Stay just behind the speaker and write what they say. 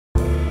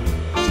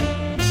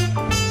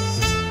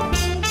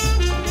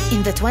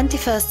In the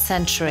 21st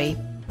century,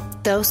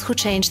 those who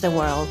change the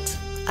world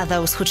are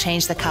those who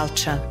change the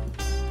culture.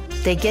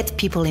 They get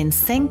people in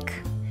sync,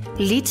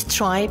 lead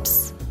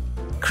tribes,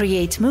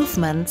 create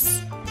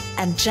movements,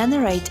 and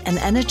generate an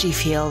energy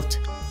field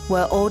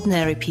where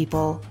ordinary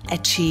people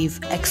achieve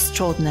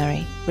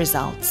extraordinary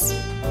results.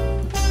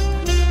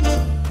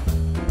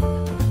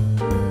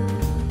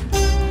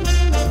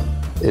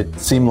 It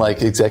seemed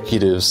like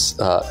executives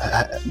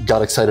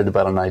got excited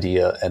about an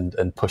idea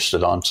and pushed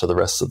it on to the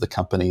rest of the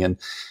company. And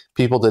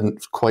people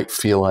didn't quite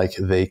feel like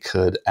they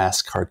could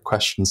ask hard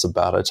questions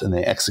about it. And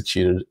they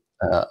executed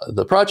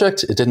the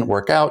project. It didn't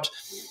work out.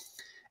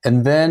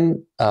 And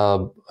then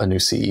a new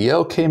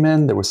CEO came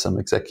in. There was some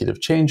executive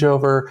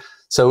changeover.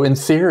 So in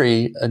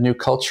theory, a new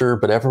culture,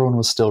 but everyone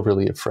was still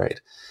really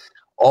afraid.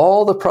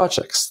 All the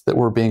projects that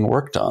were being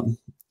worked on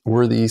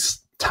were these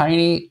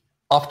tiny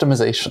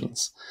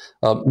optimizations,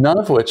 none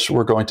of which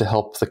were going to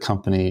help the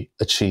company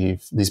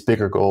achieve these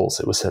bigger goals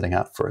it was setting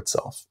out for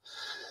itself.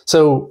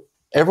 So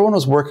everyone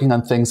was working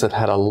on things that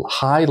had a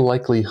high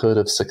likelihood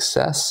of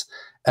success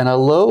and a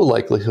low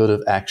likelihood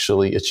of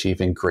actually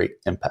achieving great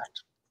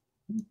impact.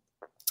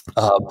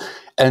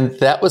 And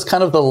that was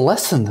kind of the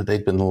lesson that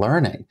they'd been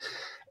learning.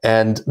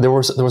 And there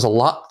was a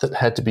lot that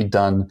had to be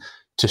done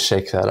to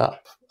shake that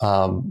up,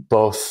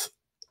 both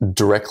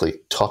directly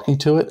talking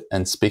to it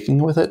and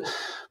speaking with it,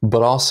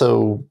 but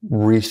also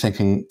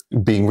rethinking,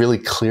 being really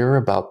clear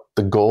about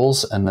the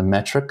goals and the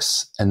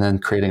metrics, and then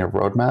creating a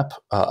roadmap,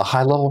 a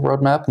high-level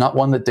roadmap, not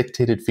one that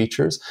dictated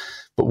features,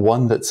 but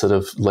one that sort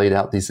of laid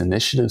out these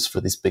initiatives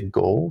for these big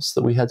goals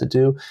that we had to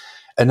do,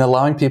 and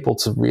allowing people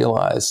to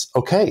realize,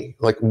 okay,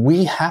 like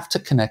we have to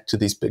connect to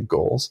these big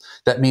goals.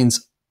 That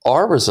means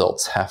our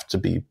results have to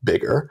be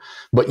bigger,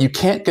 but you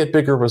can't get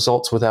bigger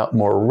results without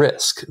more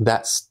risk.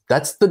 That's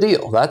the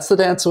deal. That's the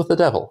dance with the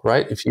devil,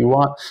 right? If you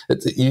want,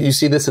 you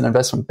see this in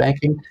investment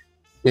banking,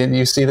 and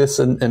you see this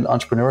in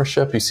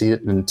entrepreneurship, you see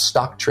it in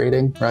stock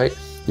trading, right?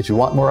 If you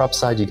want more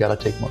upside, you got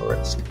to take more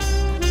risk.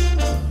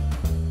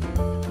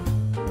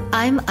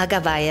 I'm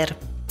Aga Bayer,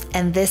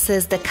 and this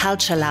is the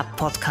Culture Lab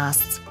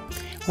podcast,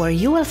 where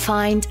you will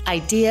find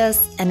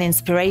ideas and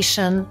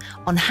inspiration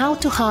on how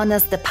to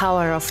harness the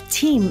power of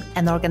team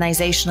and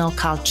organizational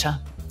culture.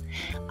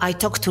 I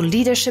talk to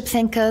leadership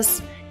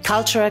thinkers,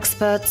 culture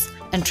experts,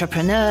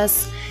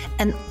 entrepreneurs,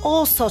 and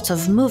all sorts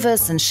of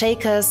movers and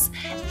shakers,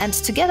 and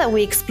together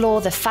we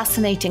explore the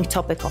fascinating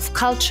topic of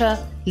culture,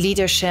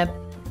 leadership,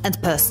 and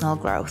personal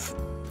growth.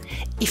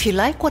 If you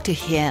like what you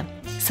hear,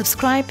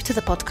 subscribe to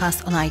the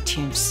podcast on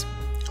iTunes.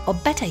 Or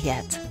better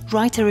yet,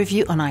 write a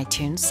review on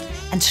iTunes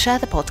and share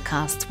the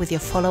podcast with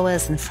your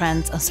followers and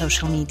friends on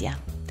social media.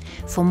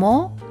 For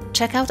more,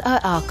 check out our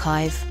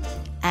archive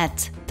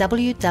at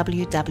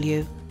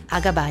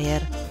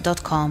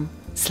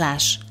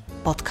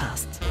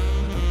www.agabayer.com/podcast.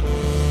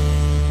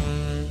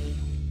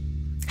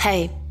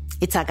 Hey,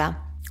 it's Aga.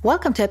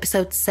 Welcome to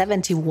episode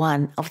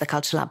 71 of the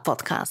Culture Lab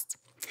podcast.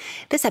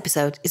 This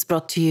episode is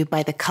brought to you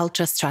by the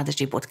Culture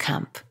Strategy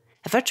Bootcamp,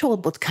 a virtual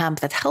bootcamp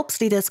that helps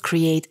leaders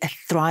create a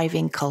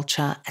thriving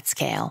culture at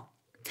scale.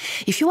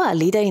 If you are a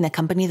leader in a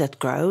company that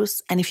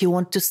grows, and if you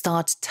want to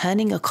start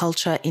turning your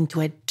culture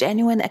into a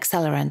genuine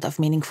accelerant of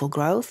meaningful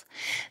growth,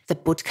 the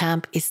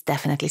bootcamp is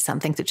definitely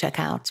something to check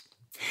out.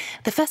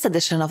 The first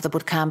edition of the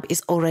bootcamp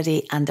is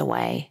already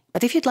underway,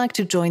 but if you'd like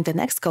to join the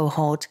next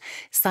cohort,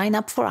 sign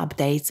up for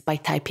updates by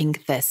typing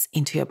this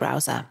into your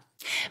browser: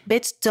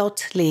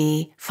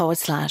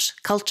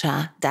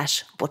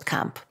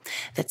 bit.ly/culture-bootcamp.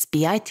 That's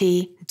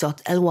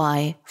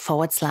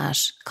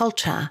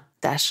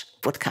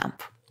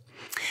bit.ly/culture-bootcamp.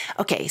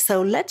 Okay,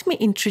 so let me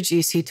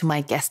introduce you to my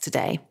guest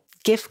today,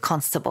 Giff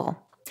Constable.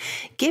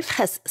 Giff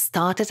has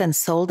started and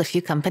sold a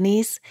few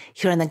companies.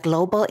 He ran a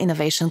global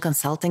innovation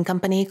consulting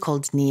company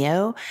called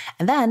Neo,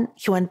 and then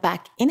he went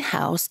back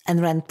in-house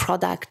and ran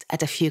product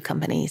at a few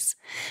companies.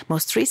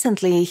 Most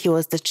recently, he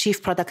was the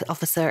chief product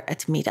officer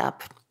at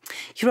Meetup.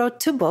 He wrote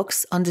 2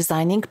 books on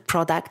designing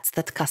products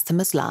that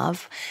customers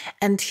love,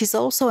 and he's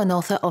also an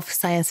author of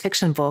science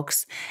fiction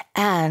books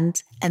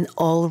and an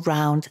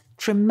all-round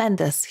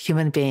tremendous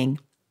human being.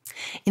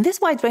 In this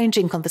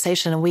wide-ranging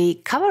conversation, we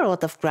cover a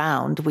lot of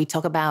ground. We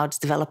talk about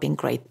developing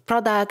great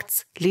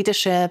products,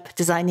 leadership,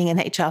 designing an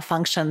HR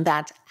function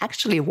that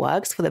actually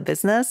works for the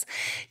business,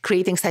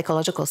 creating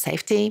psychological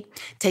safety,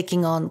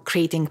 taking on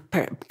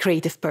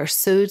creative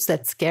pursuits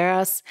that scare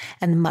us,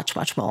 and much,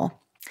 much more.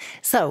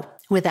 So,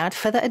 without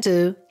further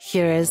ado,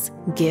 here is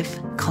Giff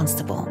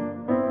Constable.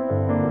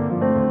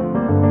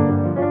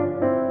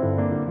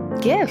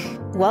 Giff,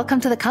 welcome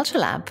to the Culture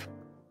Lab.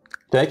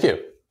 Thank you.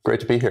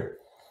 Great to be here.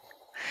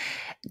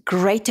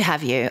 Great to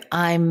have you.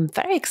 I'm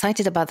very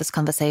excited about this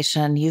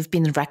conversation. You've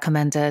been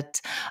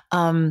recommended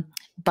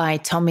by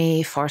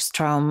Tommy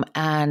Forstrom,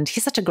 and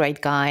he's such a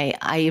great guy.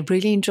 I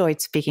really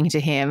enjoyed speaking to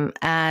him,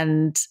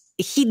 and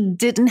he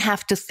didn't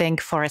have to think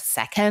for a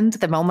second.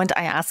 The moment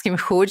I asked him,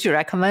 who would you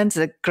recommend as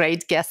a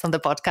great guest on the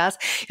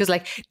podcast? He was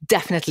like,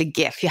 definitely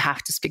Giff. You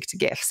have to speak to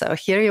Giff. So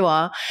here you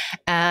are.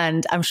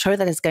 And I'm sure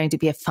that it's going to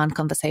be a fun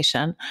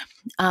conversation.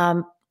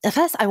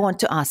 first, I want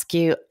to ask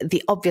you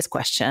the obvious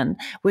question,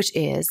 which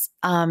is,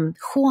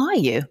 who are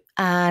you?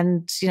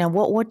 And,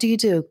 what do you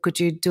do? Could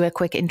you do a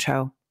quick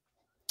intro?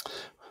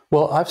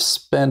 Well, I've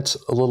spent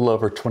a little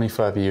over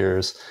 25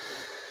 years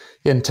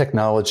in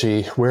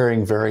technology,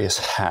 wearing various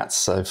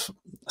hats. I've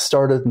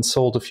started and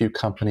sold a few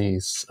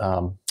companies.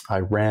 I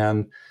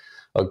ran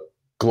a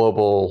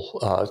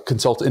global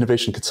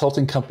innovation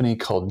consulting company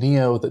called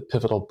Neo that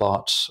Pivotal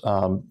bought.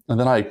 And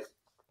then I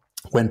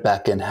went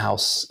back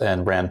in-house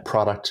and ran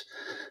product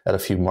at a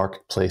few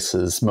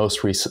marketplaces.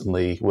 Most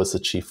recently was the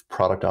chief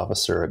product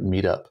officer at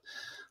Meetup.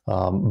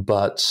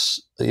 But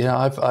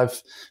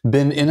I've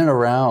been in and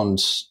around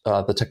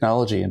the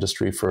technology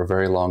industry for a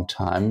very long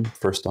time,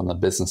 first on the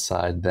business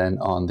side, then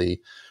on the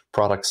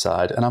product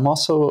side. And I'm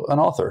also an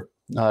author.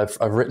 I've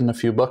written a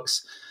few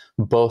books,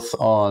 both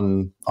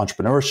on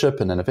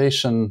entrepreneurship and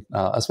innovation,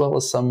 as well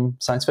as some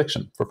science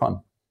fiction for fun.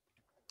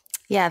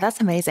 Yeah,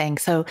 that's amazing.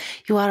 So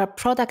you are a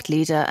product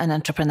leader, an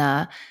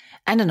entrepreneur,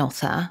 and an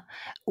author.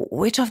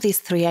 Which of these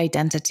three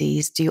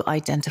identities do you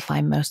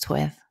identify most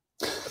with?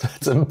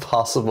 That's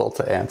impossible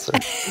to answer.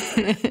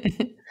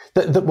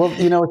 Well,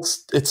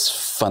 it's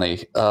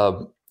funny.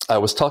 I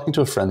was talking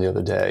to a friend the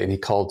other day, and he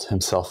called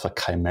himself a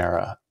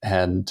chimera.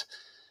 And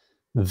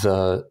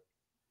there's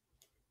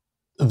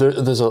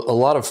a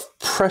lot of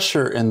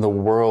pressure in the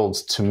world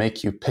to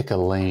make you pick a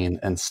lane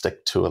and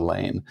stick to a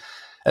lane.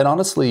 And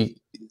honestly,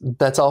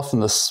 that's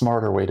often the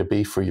smarter way to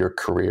be for your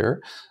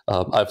career.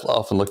 I've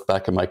often looked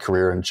back at my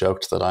career and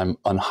joked that I'm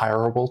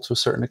unhireable to a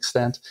certain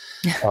extent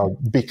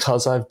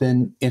because I've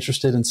been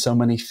interested in so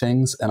many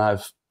things, and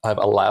I've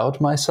allowed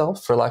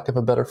myself, for lack of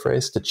a better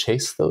phrase, to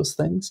chase those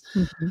things.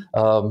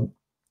 Mm-hmm.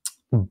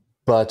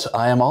 But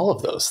I am all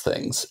of those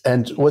things.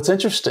 And what's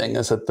interesting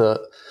is that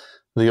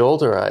the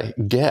older I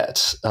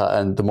get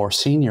and the more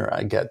senior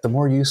I get, the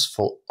more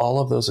useful all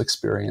of those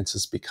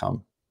experiences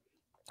become.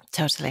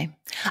 Totally.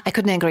 I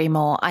couldn't agree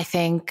more. I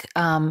think,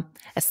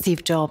 as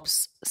Steve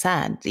Jobs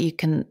said, you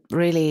can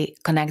really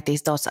connect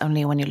these dots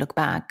only when you look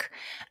back.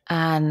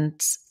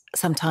 And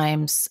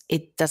sometimes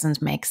it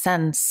doesn't make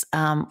sense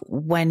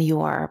when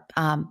you are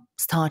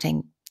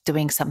starting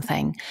doing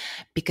something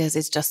because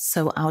it's just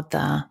so out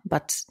there.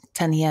 But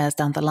 10 years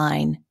down the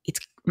line, it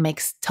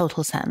makes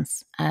total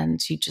sense. And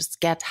you just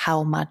get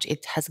how much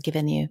it has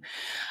given you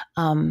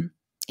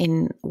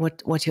in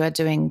what you are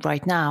doing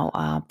right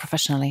now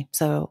professionally.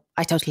 So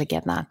I totally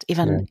get that.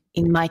 Even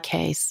in my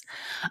case,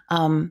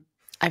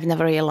 I've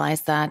never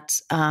realized that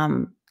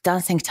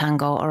dancing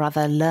tango, or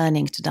rather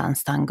learning to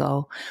dance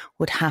tango,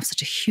 would have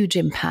such a huge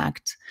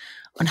impact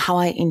on how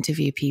I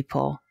interview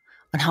people,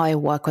 on how I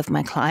work with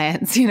my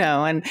clients,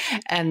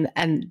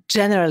 and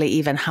generally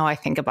even how I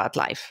think about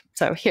life.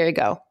 So here you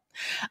go.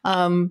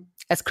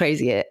 As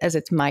crazy as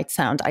it might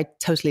sound, I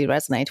totally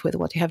resonate with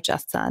what you have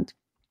just said.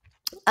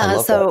 I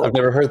love that. I've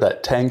never heard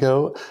that.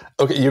 Tango.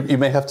 Okay, you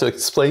may have to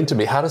explain to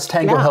me, how does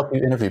tango help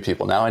you interview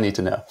people? Now I need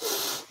to know.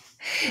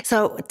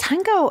 So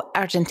tango,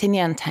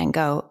 Argentinian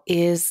tango,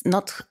 is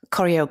not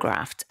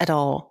choreographed at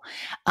all.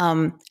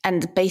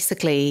 And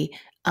basically,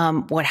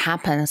 what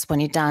happens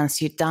when you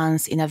dance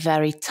in a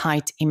very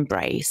tight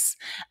embrace.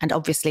 And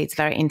obviously it's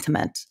very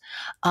intimate.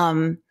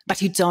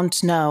 But you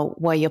don't know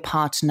where your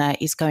partner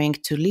is going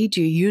to lead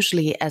you.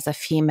 Usually as a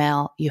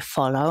female, you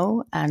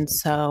follow. And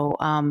so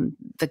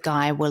the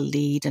guy will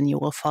lead and you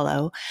will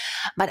follow.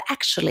 But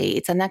actually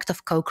it's an act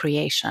of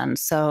co-creation.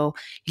 So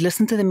you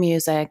listen to the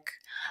music.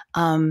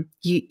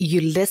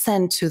 You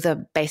listen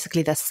to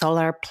basically the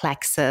solar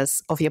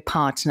plexus of your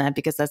partner,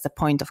 because that's the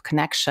point of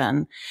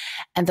connection.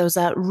 And those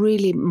are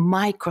really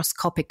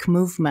microscopic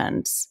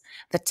movements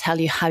that tell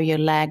you how your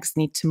legs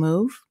need to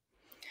move.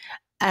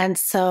 And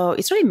so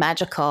it's really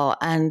magical,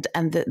 and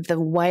the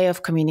way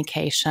of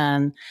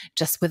communication,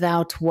 just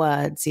without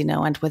words,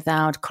 and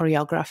without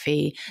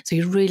choreography. So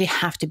you really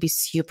have to be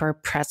super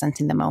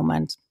present in the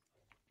moment.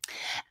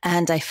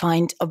 And I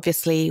find,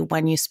 obviously,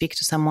 when you speak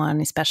to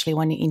someone, especially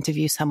when you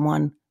interview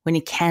someone, when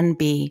you can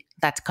be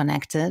that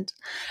connected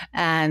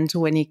and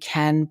when you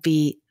can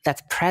be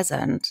that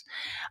present,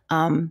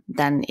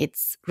 then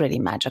it's really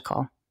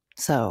magical.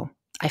 So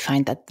I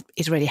find that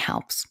it really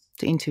helps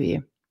to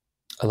interview.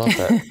 I love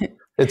that.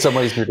 In some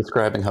ways, you're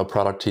describing how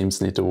product teams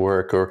need to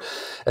work,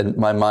 and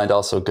my mind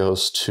also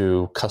goes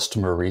to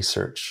customer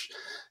research.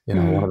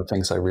 One of the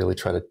things I really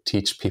try to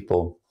teach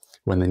people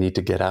when they need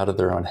to get out of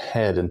their own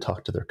head and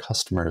talk to their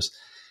customers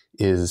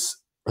is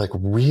like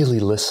really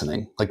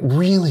listening, like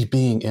really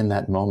being in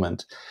that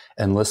moment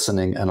and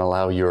listening, and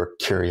allow your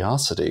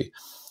curiosity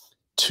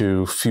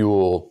to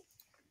fuel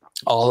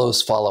all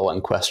those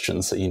follow-on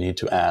questions that you need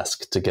to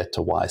ask to get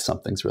to why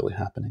something's really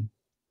happening.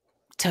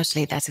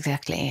 Totally. That's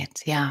exactly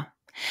it. Yeah.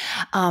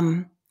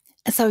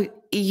 So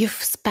you've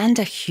spent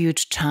a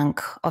huge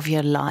chunk of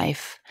your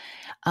life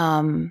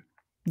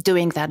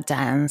doing that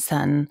dance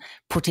and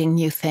putting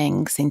new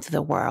things into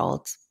the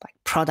world, like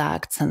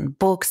products and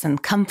books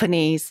and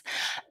companies.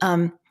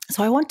 So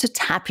I want to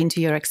tap into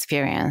your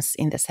experience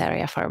in this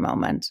area for a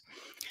moment.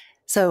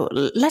 So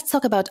let's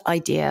talk about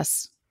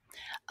ideas.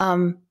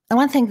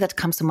 one thing that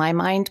comes to my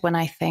mind when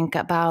I think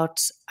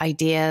about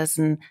ideas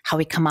and how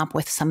we come up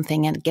with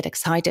something and get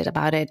excited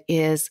about it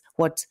is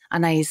what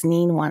Anais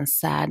Nin once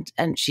said.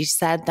 And she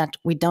said that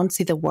we don't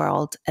see the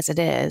world as it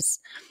is,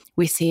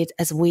 we see it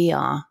as we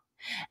are.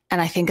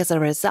 And I think as a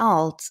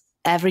result,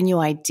 every new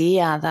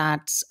idea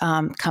that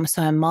comes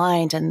to our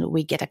mind and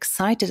we get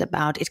excited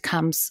about, it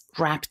comes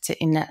wrapped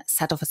in a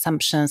set of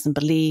assumptions and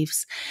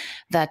beliefs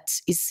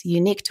that is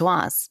unique to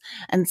us.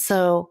 And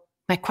so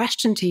my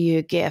question to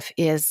you, Giff,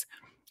 is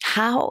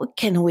how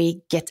can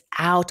we get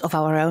out of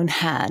our own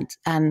head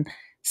and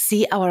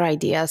see our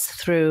ideas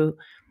through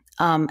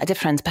a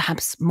different,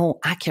 perhaps more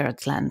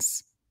accurate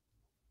lens?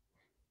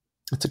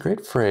 It's a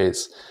great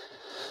phrase.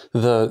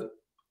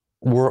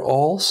 We're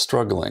all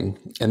struggling,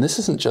 and this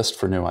isn't just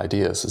for new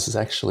ideas. This is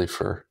actually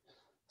for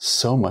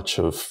so much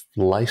of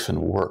life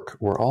and work.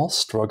 We're all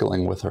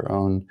struggling with our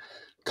own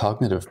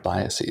cognitive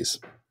biases.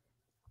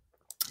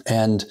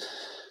 And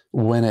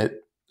when it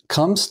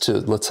comes to,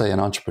 let's say, an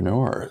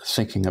entrepreneur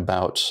thinking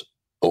about,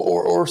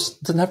 or it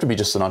doesn't have to be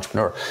just an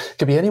entrepreneur. It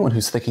could be anyone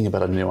who's thinking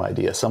about a new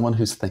idea, someone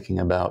who's thinking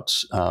about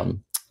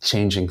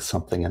changing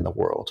something in the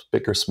world,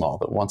 big or small,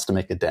 that wants to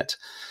make a dent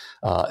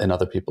in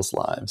other people's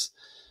lives.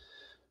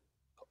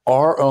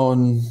 Our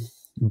own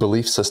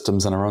belief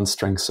systems and our own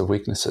strengths and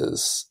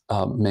weaknesses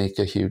make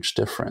a huge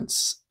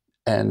difference.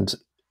 And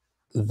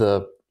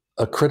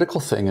a critical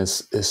thing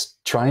is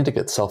trying to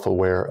get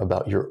self-aware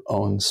about your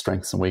own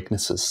strengths and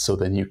weaknesses so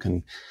then you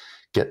can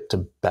get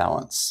to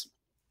balance.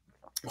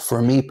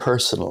 For me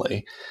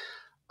personally,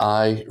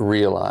 I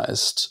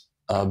realized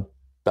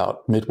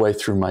about midway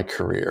through my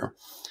career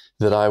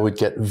that I would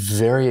get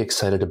very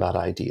excited about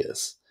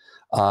ideas.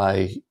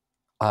 I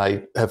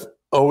have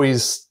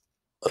always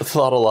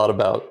thought a lot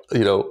about,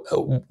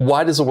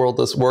 why does the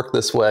world work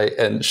this way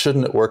and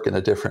shouldn't it work in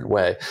a different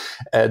way?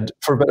 And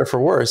for better,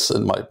 for worse,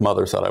 and my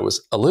mother thought I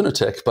was a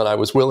lunatic, but I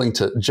was willing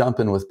to jump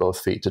in with both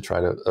feet to try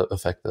to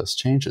affect those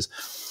changes.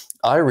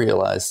 I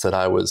realized that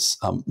I was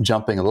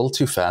jumping a little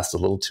too fast, a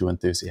little too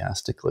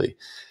enthusiastically,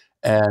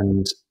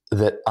 and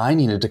that I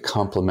needed to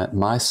compliment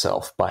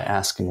myself by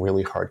asking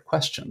really hard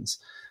questions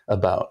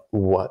about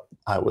what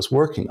I was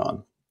working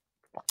on.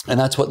 And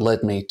that's what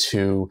led me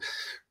to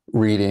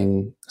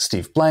reading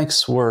Steve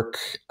Blank's work,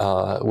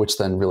 which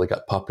then really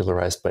got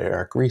popularized by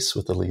Eric Ries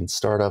with the Lean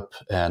Startup,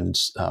 and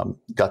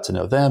got to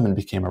know them and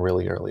became a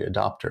really early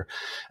adopter.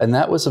 And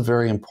that was a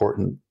very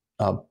important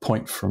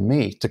point for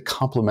me, to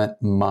complement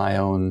my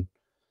own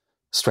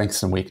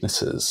strengths and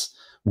weaknesses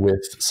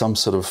with some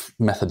sort of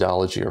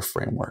methodology or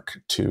framework.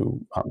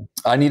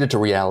 I needed to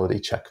reality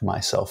check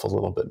myself a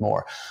little bit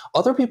more.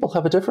 Other people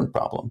have a different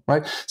problem,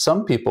 right?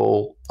 Some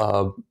people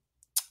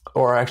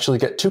or actually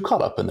get too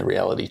caught up in the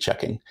reality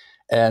checking,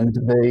 and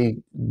they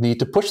need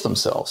to push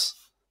themselves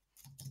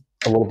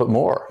a little bit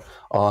more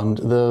on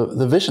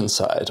the vision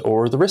side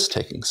or the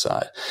risk-taking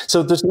side.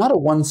 So there's not a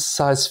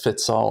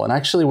one-size-fits-all. And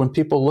actually, when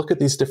people look at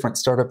these different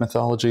startup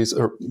methodologies,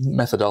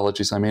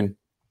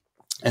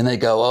 and they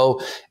go,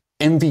 oh,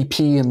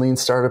 MVP and Lean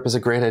Startup is a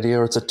great idea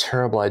or it's a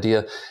terrible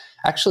idea,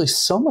 actually,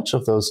 so much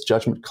of those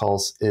judgment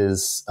calls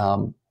is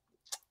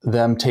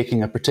them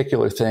taking a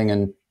particular thing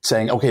and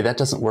saying, okay, that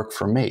doesn't work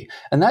for me.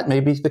 And that may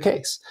be the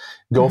case.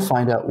 Go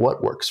find out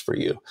what works for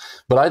you.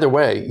 But either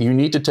way, you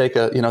need to take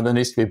there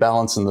needs to be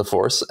balance in the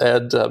force,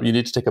 and you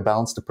need to take a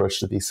balanced approach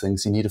to these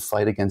things. You need to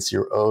fight against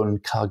your own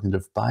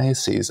cognitive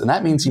biases. And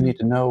that means you need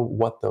to know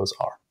what those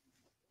are.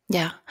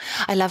 Yeah,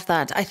 I love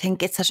that. I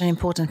think it's such an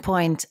important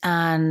point.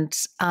 And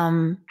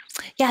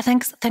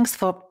thanks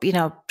for,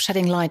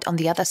 shedding light on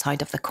the other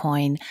side of the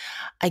coin.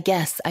 I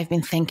guess I've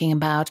been thinking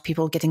about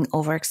people getting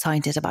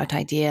overexcited about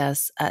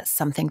ideas,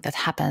 something that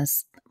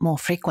happens more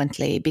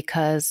frequently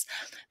because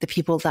the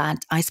people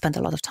that I spend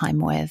a lot of time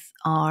with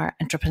are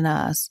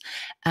entrepreneurs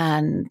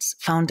and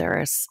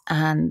founders.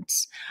 And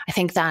I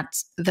think that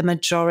the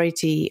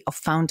majority of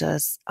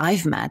founders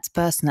I've met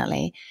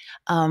personally,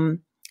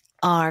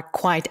 are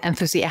quite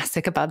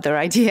enthusiastic about their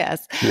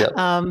ideas. Yep.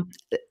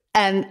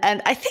 And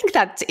I think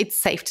that it's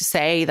safe to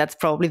say that's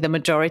probably the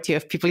majority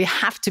of people. You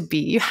have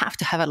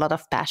to have a lot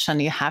of passion.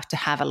 You have to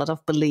have a lot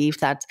of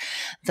belief that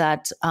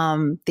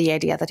the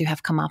idea that you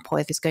have come up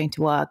with is going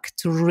to work,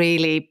 to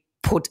really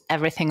put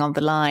everything on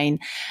the line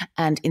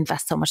and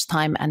invest so much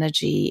time,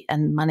 energy,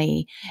 and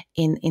money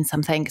in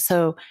something.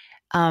 So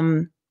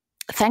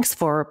thanks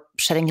for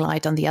shedding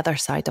light on the other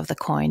side of the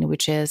coin,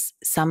 which is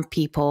some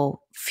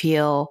people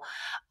feel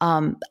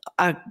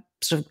are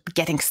sort of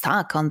getting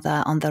stuck on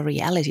the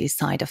reality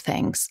side of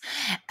things.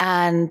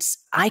 And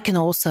I can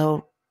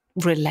also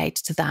relate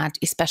to that,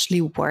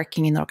 especially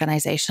working in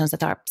organizations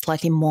that are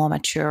slightly more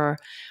mature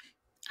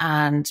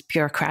and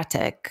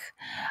bureaucratic.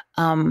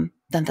 Then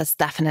that's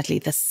definitely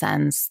the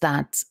sense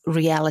that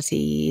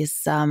reality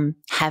is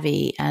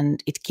heavy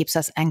and it keeps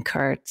us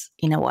anchored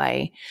in a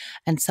way.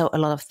 And so a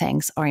lot of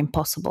things are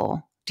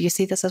impossible. Do you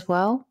see this as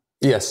well?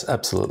 Yes,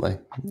 absolutely.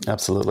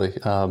 Absolutely.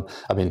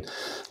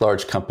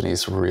 Large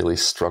companies really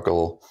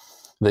struggle.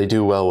 They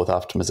do well with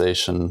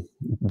optimization.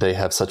 They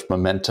have such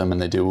momentum and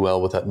they do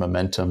well with that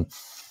momentum.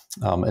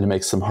 and it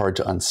makes them hard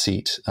to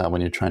unseat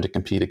when you're trying to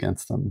compete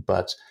against them.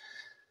 But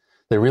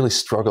they really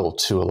struggle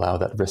to allow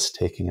that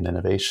risk-taking and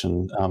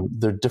innovation.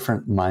 They're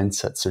different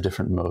mindsets, they're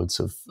different modes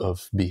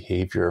of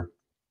behavior,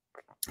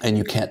 and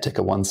you can't take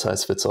a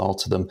one-size-fits-all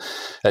to them.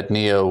 At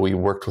Neo, we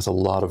worked with a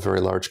lot of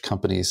very large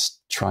companies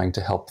trying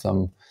to help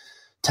them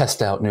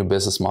test out new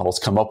business models,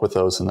 come up with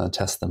those, and then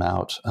test them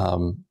out.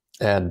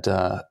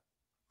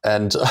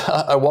 And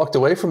I walked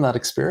away from that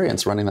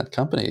experience running that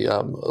company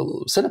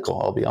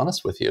cynical, I'll be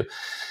honest with you,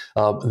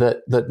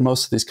 that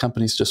most of these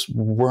companies just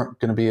weren't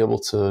going to be able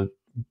to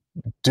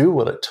do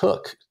what it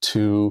took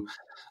to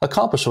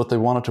accomplish what they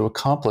wanted to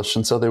accomplish.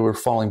 And so they were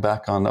falling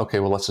back on, okay,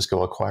 well, let's just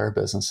go acquire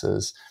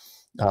businesses.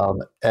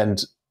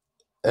 And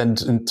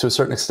to a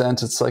certain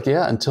extent, it's like,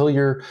 yeah, until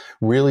you're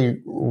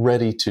really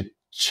ready to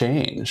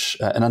change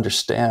and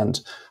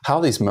understand how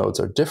these modes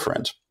are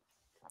different,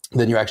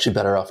 then you're actually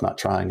better off not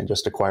trying and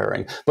just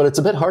acquiring. But it's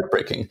a bit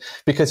heartbreaking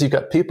because you've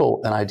got people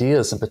and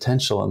ideas and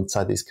potential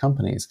inside these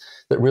companies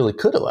that really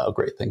could allow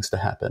great things to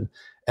happen.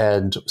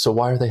 And so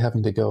why are they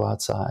having to go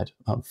outside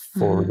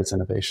for this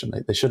innovation?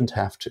 They shouldn't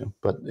have to,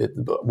 but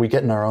we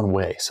get in our own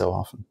way so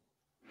often.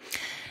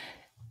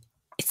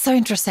 It's so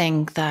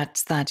interesting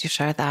that you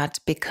share that,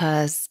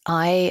 because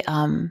I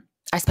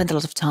spent a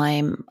lot of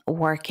time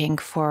working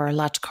for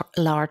large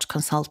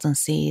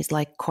consultancies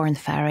like Korn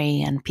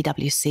Ferry and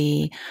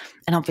PwC,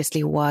 and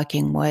obviously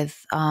working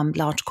with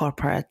large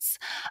corporates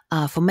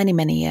for many,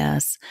 many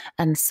years.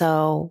 And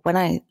so when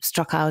I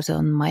struck out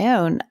on my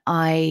own,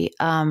 I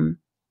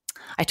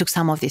took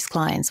some of these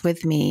clients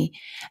with me.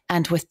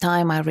 And with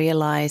time, I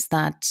realized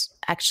that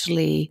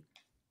actually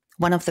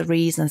one of the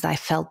reasons I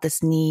felt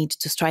this need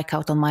to strike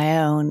out on my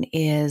own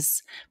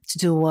is to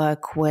do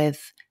work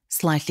with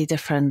slightly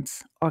different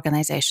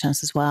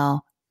organizations as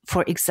well,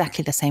 for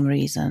exactly the same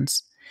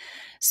reasons.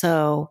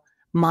 So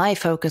my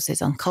focus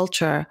is on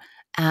culture.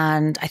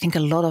 And I think a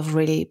lot of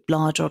really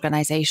large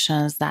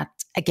organizations that,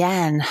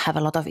 again, have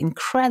a lot of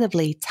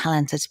incredibly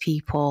talented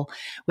people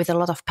with a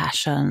lot of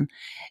passion,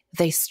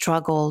 they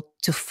struggle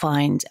to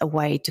find a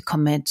way to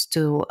commit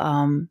to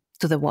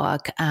the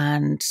work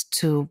and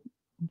to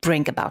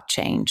bring about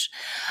change.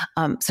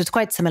 So it's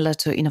quite similar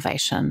to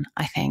innovation.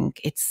 I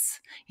think it's,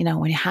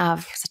 when you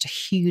have such a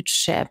huge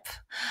ship,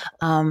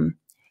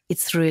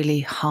 it's really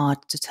hard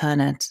to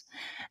turn it.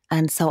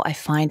 And so I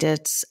find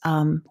it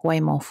way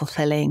more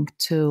fulfilling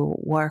to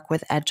work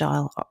with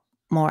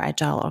more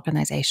agile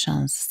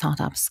organizations,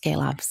 startups,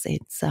 scale-ups.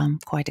 It's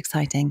quite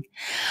exciting.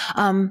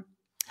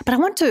 But I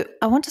want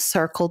to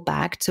circle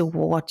back to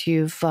what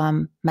you've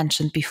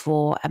mentioned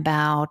before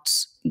about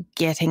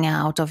getting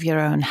out of your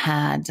own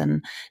head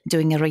and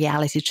doing a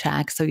reality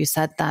check. So you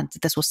said that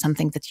this was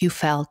something that you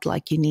felt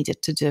like you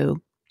needed to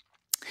do.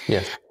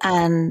 Yes.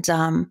 And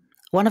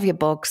one of your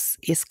books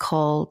is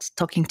called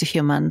Talking to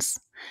Humans.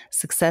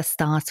 Success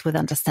starts with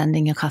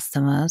understanding your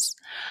customers.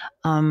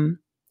 And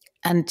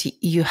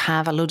you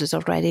have alluded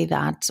already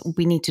that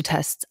we need to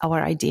test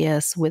our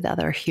ideas with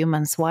other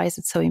humans. Why is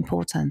it so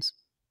important?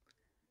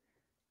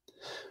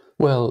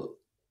 Well,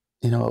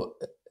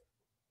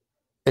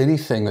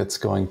 anything that's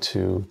going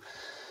to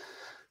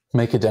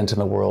make a dent in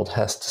the world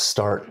has to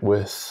start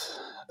with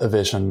a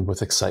vision,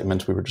 with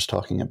excitement. We were just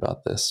talking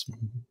about this.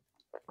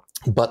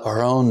 But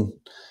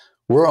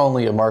we're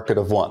only a market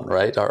of one,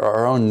 right?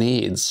 Our own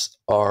needs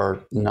are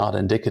not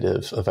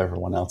indicative of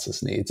everyone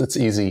else's needs. It's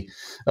easy.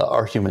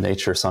 Our human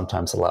nature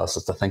sometimes allows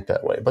us to think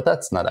that way, but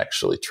that's not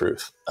actually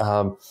truth.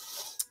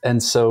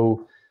 And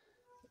so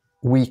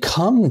we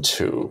come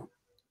to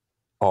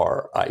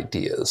our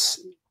ideas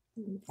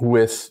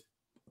with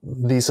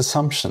these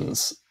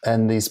assumptions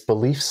and these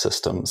belief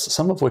systems,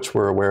 some of which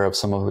we're aware of,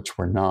 some of which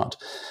we're not.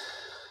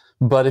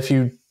 But if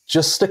you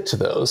just stick to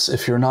those,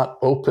 if you're not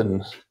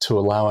open to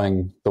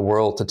allowing the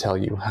world to tell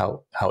you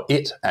how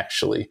it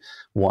actually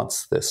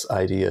wants this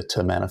idea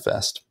to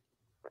manifest,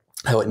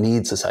 how it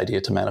needs this idea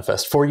to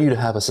manifest for you to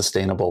have a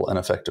sustainable and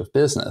effective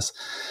business,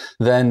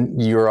 then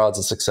your odds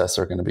of success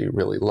are going to be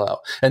really low.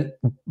 And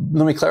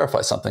let me clarify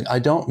something. I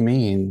don't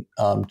mean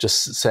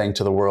just saying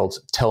to the world,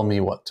 tell me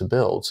what to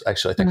build.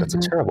 Actually, I think that's a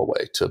terrible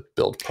way to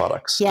build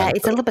products. Yeah,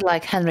 it's a little bit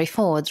like Henry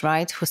Ford,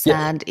 right? Who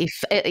said,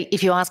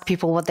 if you ask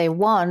people what they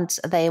want,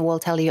 they will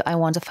tell you, I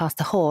want a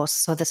faster horse.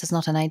 So this is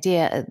not an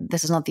idea.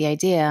 This is not the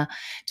idea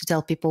to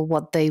tell people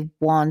what they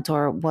want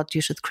or what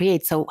you should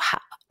create. So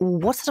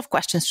what sort of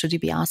questions should you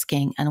be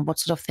asking, and what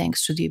sort of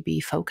things should you be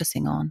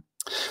focusing on?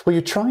 Well,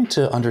 you're trying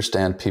to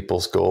understand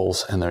people's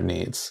goals and their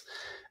needs.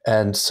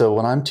 And so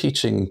when I'm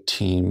teaching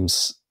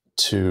teams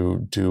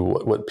to do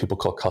what people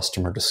call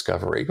customer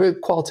discovery,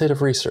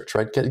 qualitative research,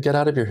 right? Get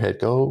out of your head,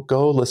 go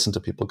listen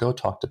to people, go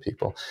talk to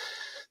people.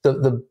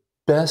 The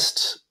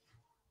best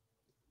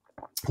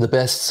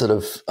sort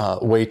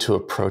of way to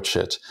approach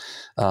it,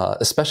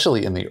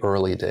 especially in the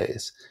early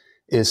days,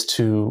 is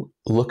to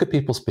look at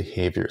people's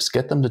behaviors,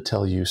 get them to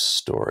tell you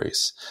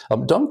stories.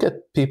 Don't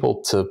get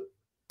people to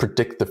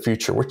predict the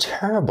future. We're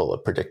terrible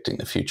at predicting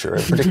the future,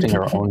 at predicting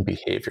our own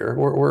behavior.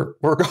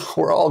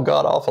 We're all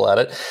god awful at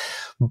it.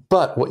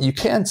 But what you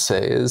can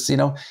say is,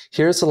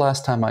 here's the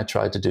last time I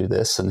tried to do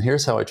this, and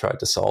here's how I tried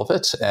to solve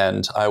it.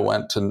 And I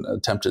went and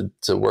attempted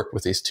to work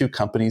with these two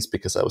companies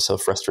because I was so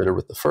frustrated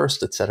with the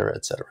first, et cetera,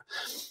 et cetera.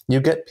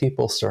 You get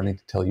people starting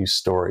to tell you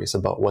stories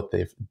about what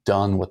they've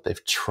done, what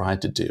they've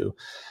tried to do.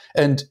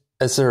 And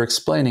as they're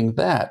explaining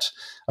that,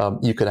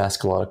 you could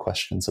ask a lot of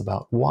questions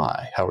about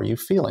why. How are you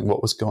feeling?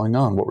 What was going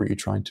on? What were you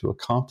trying to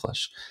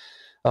accomplish?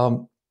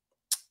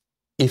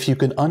 If you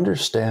can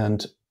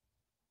understand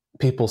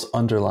people's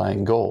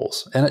underlying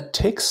goals, and it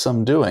takes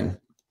some doing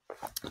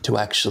to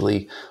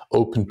actually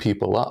open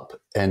people up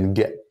and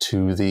get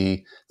to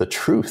the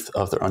truth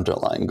of their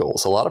underlying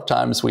goals. A lot of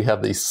times we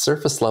have these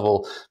surface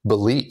level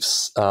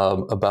beliefs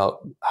about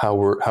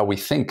how we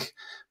think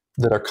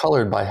that are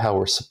colored by how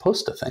we're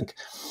supposed to think.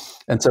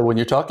 And so when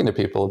you're talking to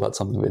people about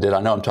something they did,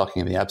 I know I'm talking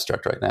in the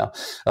abstract right now,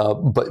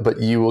 but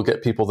you will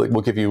get people that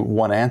will give you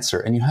one answer,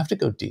 and you have to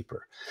go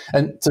deeper.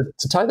 And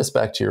to tie this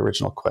back to your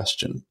original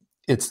question,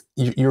 it's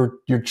your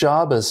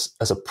job as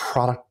a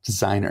product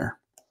designer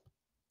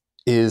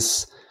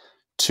is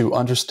to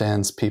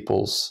understand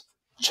people's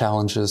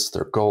challenges,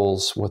 their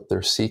goals, what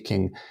they're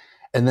seeking,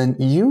 and then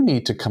you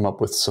need to come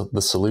up with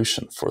the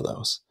solution for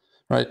those,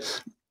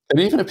 right? And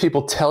even if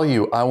people tell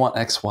you, I want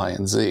X, Y,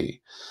 and Z,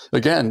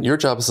 again, your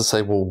job is to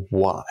say, well,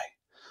 why?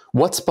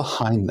 What's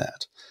behind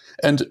that?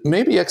 And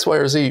maybe X, Y,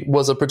 or Z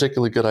was a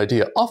particularly good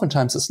idea.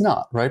 Oftentimes it's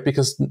not, right?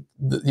 Because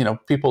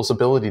people's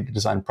ability to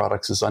design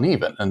products is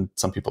uneven, and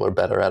some people are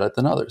better at it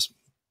than others.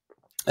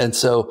 And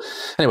so,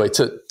 anyway,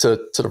 to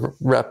sort of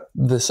wrap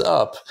this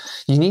up,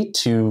 you need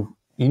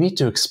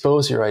to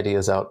expose your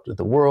ideas out to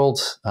the world,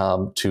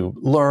 to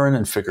learn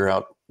and figure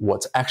out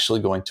what's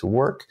actually going to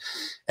work,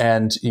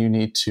 and you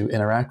need to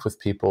interact with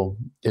people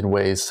in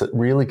ways that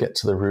really get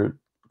to the root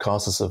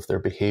causes of their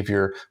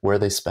behavior, where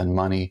they spend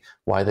money,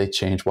 why they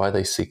change, why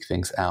they seek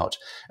things out.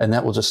 And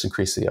that will just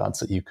increase the odds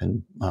that you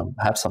can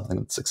have something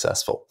that's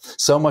successful.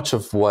 So much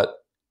of what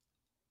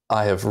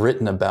I have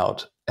written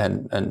about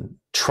and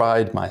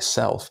tried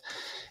myself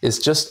is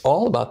just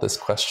all about this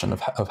question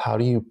of how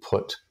do you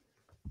put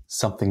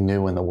something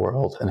new in the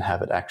world and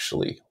have it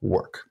actually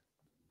work.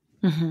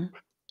 Mm-hmm.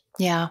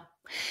 Yeah.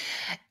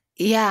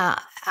 Yeah.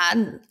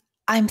 And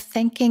I'm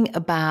thinking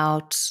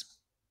about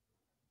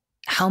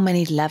how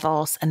many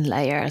levels and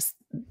layers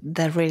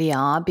there really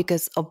are,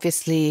 because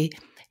obviously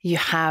you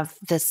have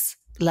this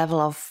level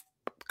of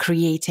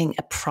creating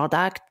a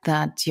product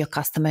that your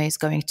customer is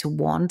going to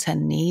want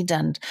and need,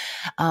 and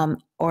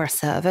or a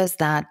service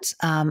that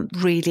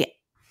really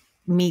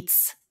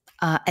meets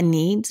a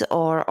need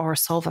or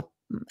solve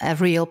a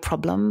real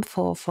problem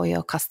for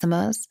your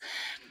customers.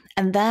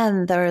 And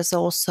then there is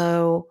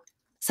also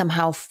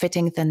somehow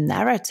fitting the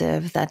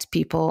narrative that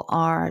people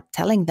are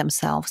telling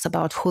themselves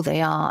about who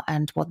they are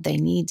and what they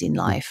need in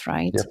life,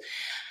 right? Yep.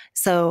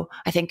 So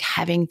I think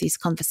having these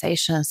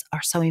conversations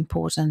are so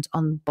important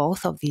on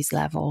both of these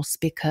levels,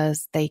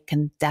 because they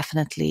can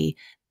definitely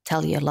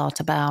tell you a lot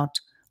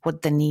about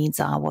what the needs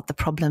are, what the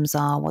problems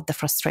are, what the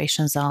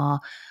frustrations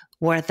are,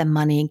 where the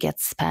money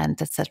gets spent,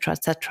 et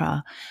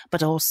cetera,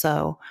 but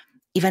also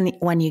even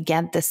when you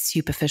get this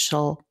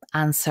superficial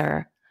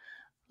answer,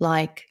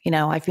 like,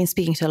 I've been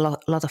speaking to a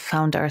lot of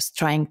founders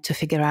trying to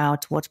figure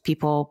out what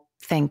people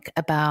think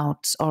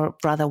about, or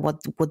rather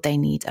what would they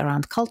need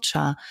around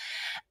culture.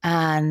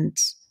 And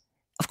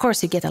of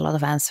course, you get a lot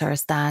of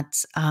answers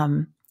that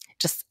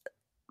just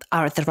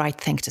are the right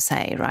thing to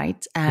say,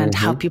 right? And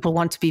how people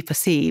want to be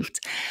perceived.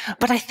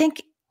 But I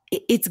think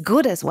it's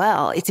good as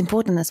well. It's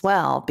important as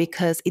well,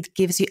 because it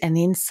gives you an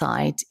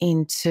insight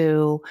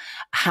into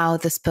how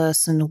this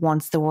person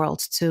wants the world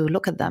to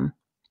look at them.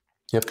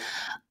 Yep.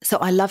 So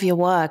I love your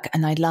work,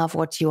 and I love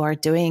what you are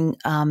doing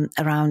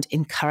around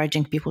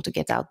encouraging people to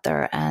get out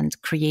there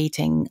and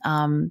creating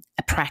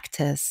a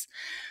practice.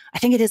 I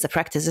think it is a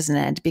practice, isn't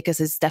it? Because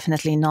it's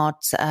definitely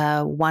not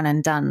a one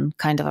and done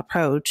kind of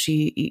approach.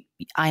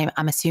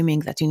 I'm assuming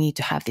that you need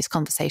to have these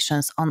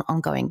conversations on an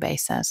ongoing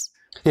basis.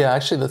 Yeah,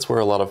 actually, that's where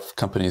a lot of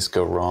companies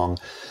go wrong.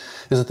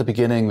 Is at the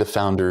beginning, the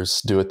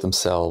founders do it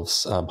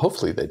themselves.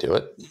 Hopefully they do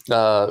it,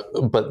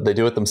 but they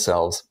do it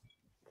themselves.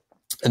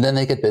 And then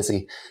they get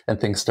busy and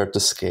things start to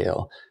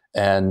scale.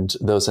 And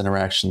those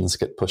interactions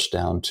get pushed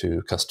down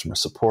to customer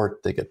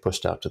support. They get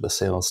pushed out to the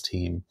sales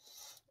team.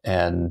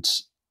 And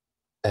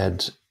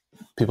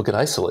people get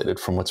isolated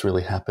from what's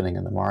really happening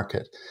in the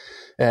market.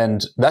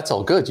 And that's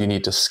all good. You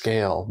need to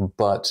scale.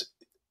 But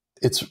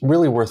it's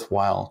really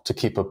worthwhile to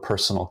keep a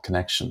personal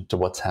connection to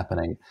what's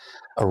happening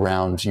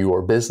around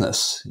your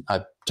business.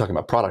 I'm talking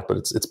about product, but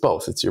it's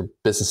both. It's your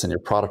business and your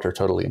product are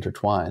totally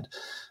intertwined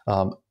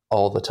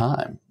all the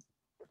time.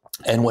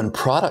 And when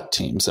product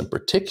teams in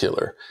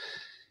particular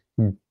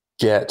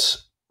get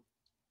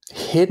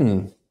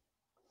hidden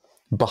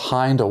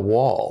behind a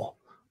wall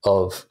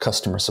of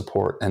customer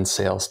support and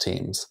sales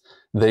teams,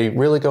 they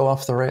really go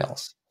off the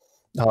rails.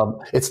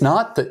 It's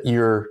not that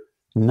you're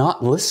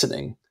not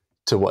listening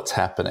to what's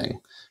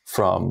happening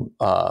from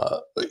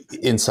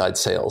inside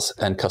sales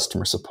and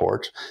customer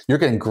support. You're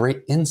getting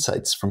great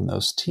insights from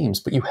those teams,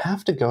 but you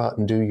have to go out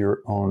and do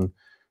your own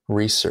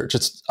research.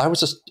 I was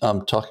just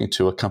talking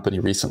to a company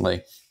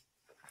recently,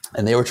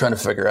 and they were trying to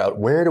figure out,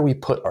 where do we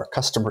put our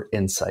customer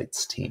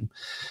insights team?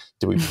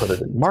 Do we put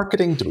it in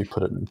marketing? Do we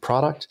put it in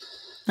product?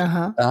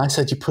 Uh-huh. And I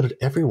said, you put it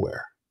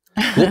everywhere.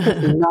 This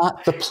is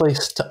not the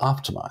place to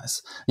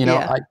optimize.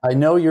 Yeah. I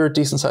know you're a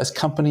decent sized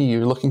company.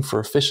 You're looking for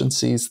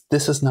efficiencies.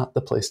 This is not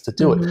the place to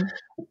do it.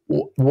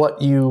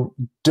 What you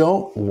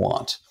don't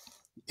want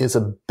is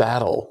a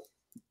battle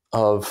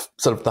of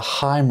sort of the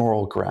high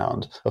moral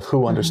ground of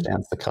who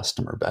understands the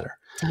customer better.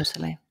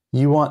 Totally.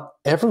 You want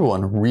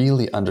everyone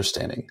really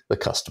understanding the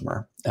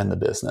customer and the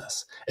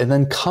business, and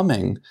then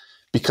coming,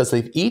 because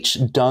they've each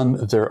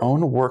done their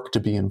own work to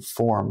be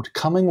informed,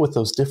 coming with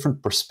those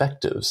different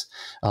perspectives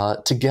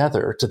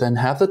together to then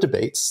have the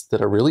debates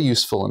that are really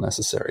useful and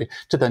necessary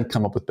to then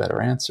come up with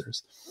better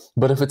answers.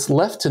 But if it's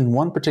left in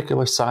one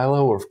particular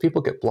silo, or if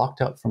people get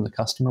blocked out from the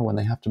customer when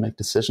they have to make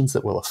decisions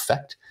that will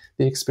affect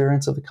the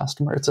experience of the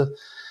customer,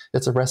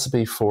 it's a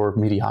recipe for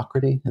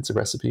mediocrity. It's a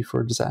recipe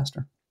for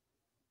disaster.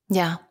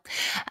 Yeah.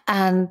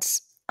 And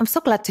I'm so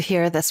glad to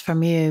hear this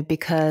from you,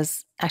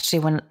 because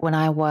actually when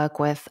I work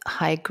with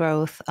high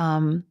growth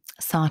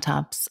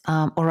startups,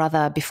 or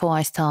rather before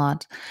I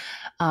start,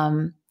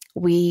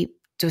 we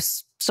do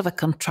sort of a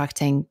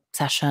contracting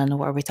session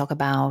where we talk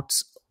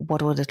about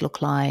what would it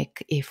look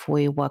like if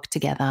we work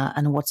together,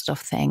 and what sort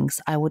of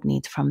things I would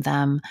need from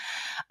them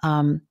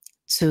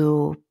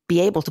to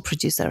be able to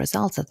produce the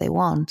results that they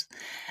want.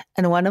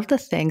 And one of the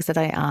things that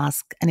I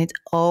ask, and it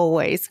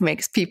always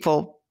makes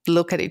people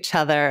look at each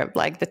other,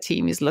 like the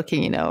team is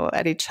looking,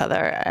 at each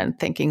other and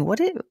thinking,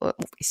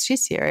 is she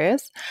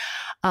serious?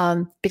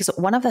 Because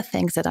one of the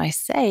things that I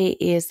say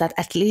is that,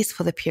 at least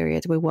for the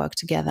period we work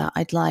together,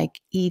 I'd like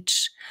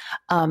each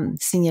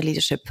senior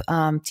leadership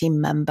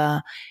team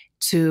member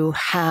to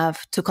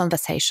have 2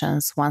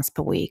 conversations once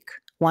per week.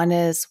 One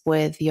is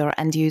with your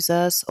end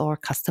users or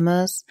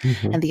customers,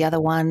 and the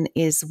other one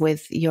is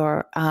with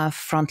your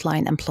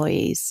frontline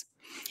employees.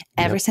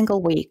 Every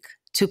single week,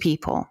 2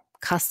 people,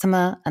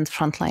 customer and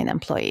frontline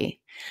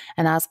employee,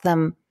 and ask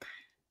them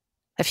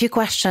a few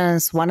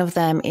questions. One of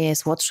them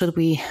is, what should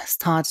we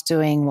start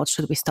doing? What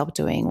should we stop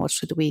doing? What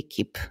should we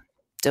keep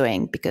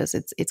doing because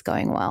it's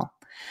going well?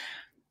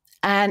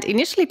 And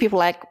initially people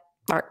are like,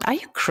 are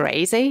you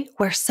crazy?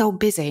 We're so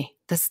busy.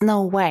 There's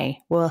no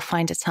way we'll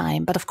find a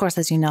time. But of course,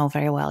 as you know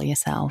very well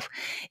yourself,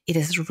 it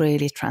is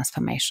really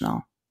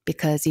transformational,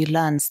 because you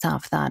learn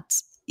stuff that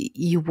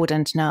you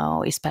wouldn't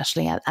know,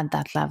 especially at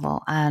that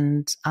level.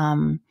 And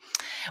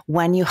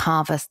when you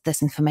harvest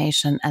this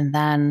information and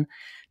then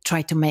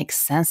try to make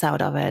sense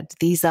out of it,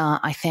 these are,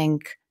 I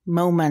think,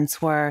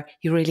 moments where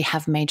you really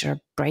have major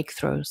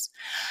breakthroughs.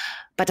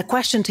 But the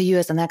question to you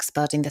as an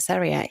expert in this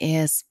area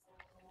is,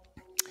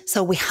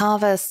 so we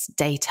harvest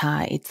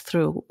data, it's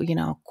through,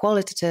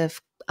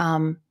 qualitative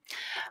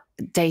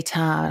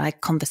data,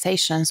 like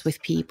conversations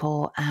with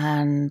people,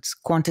 and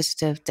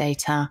quantitative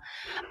data.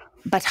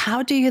 But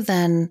how do you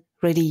then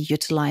really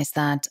utilize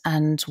that?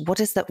 And what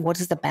is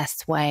the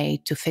best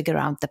way to figure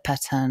out the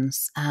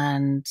patterns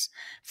and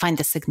find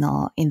the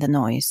signal in the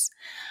noise?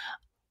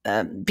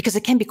 Because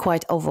it can be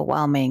quite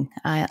overwhelming.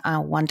 I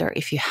wonder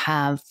if you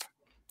have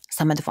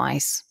some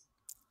advice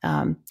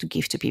to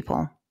give to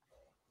people.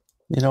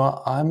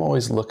 I'm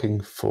always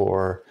looking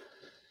for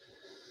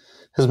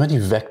as many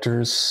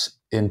vectors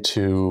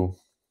into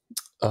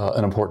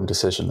an important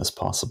decision as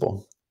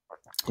possible,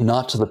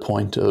 not to the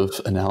point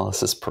of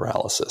analysis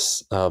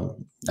paralysis. I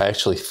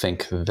actually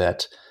think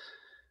that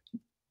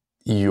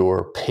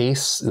your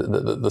pace,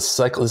 the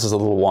cycle, this is a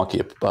little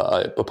wonky,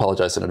 I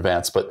apologize in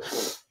advance, but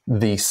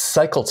the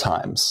cycle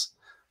times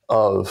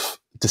of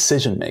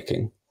decision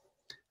making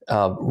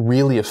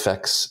really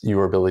affects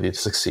your ability to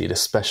succeed,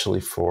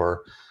 especially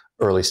for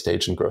early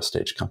stage and growth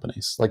stage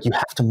companies. Like, you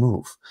have to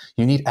move.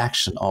 You need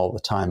action all the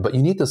time, but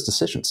you need those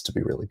decisions to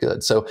be really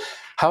good. So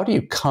how are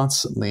you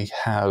hoovering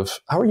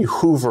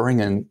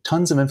in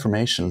tons of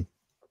information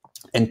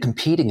and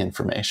competing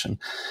information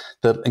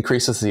that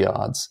increases the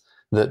odds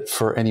that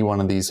for any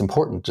one of these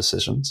important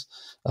decisions,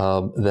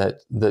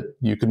 that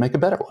you could make a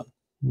better one?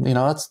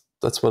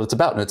 That's what it's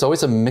about. And it's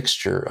always a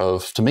mixture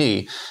of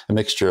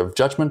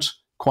judgment,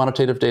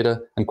 quantitative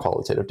data, and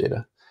qualitative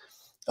data.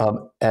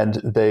 And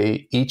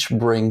they each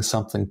bring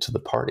something to the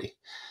party.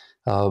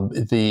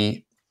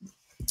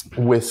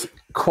 With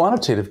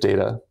quantitative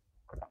data,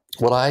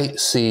 what I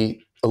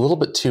see a little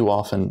bit too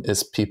often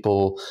is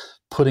people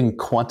putting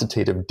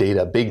quantitative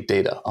data, big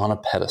data, on a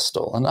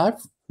pedestal. And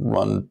I've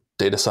run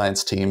data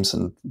science teams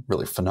and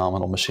really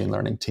phenomenal machine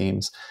learning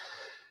teams.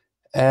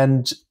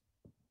 And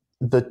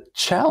the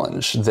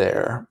challenge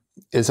there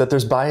is that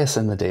there's bias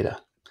in the data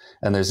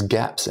and there's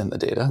gaps in the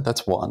data.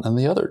 That's one. And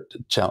the other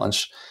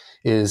challenge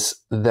is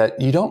that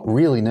you don't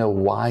really know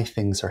why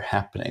things are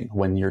happening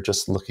when you're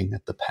just looking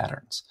at the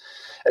patterns.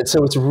 And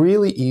so it's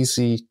really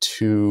easy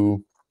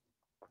to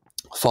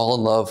fall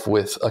in love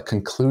with a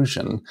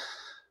conclusion,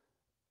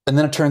 and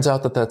then it turns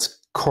out that that's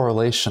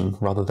correlation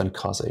rather than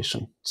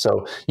causation.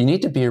 So you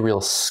need to be a real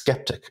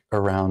skeptic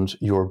around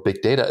your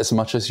big data as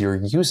much as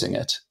you're using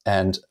it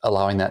and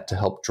allowing that to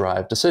help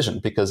drive decision.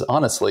 Because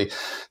honestly,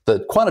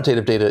 the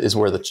quantitative data is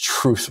where the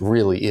truth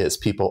really is.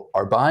 People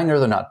are buying or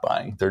they're not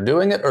buying. They're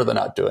doing it or they're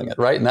not doing it,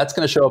 right? And that's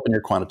going to show up in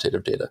your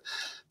quantitative data.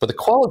 But the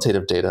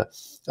qualitative data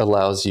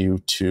allows you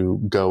to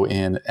go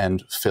in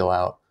and fill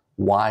out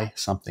why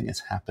something is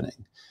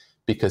happening.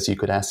 Because you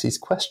could ask these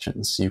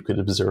questions. You could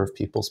observe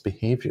people's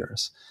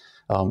behaviors.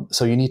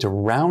 So you need to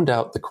round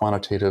out the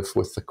quantitative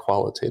with the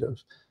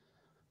qualitative.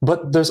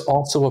 But there's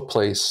also a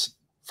place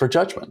for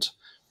judgment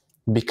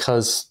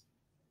because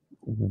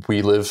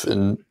we live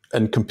in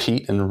and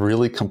compete in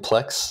really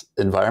complex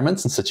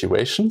environments and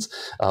situations.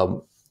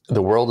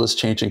 The world is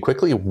changing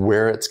quickly.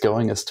 Where it's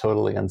going is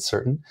totally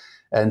uncertain.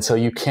 And so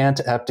you can't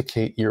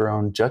abdicate your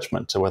own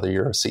judgment to whether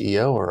you're a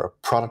CEO or a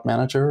product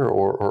manager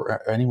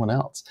or anyone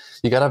else.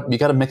 You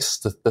gotta mix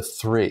the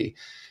three.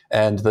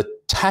 And the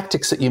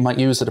tactics that you might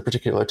use at a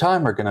particular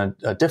time are going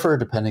to differ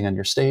depending on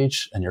your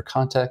stage and your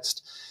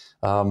context.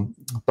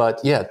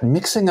 But yeah,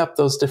 mixing up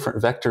those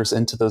different vectors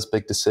into those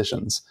big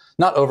decisions,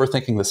 not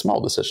overthinking the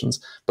small decisions,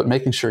 but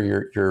making sure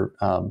you're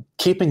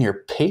keeping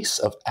your pace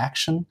of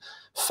action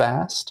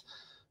fast,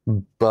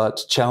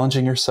 but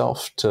challenging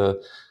yourself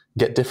to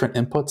get different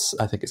inputs,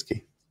 I think is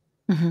key.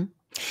 Mm-hmm.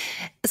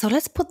 So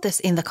let's put this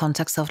in the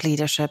context of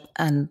leadership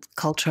and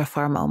culture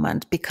for a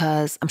moment,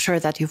 because I'm sure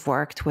that you've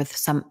worked with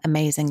some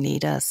amazing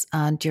leaders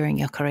during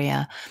your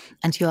career,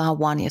 and you are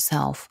one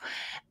yourself.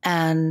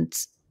 And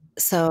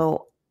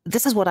so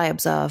this is what I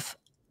observe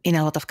in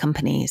a lot of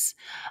companies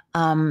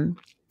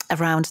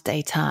around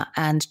data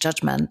and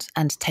judgment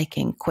and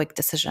taking quick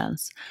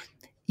decisions.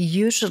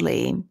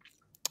 Usually,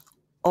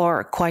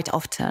 or quite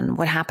often,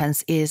 what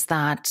happens is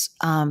that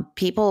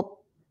people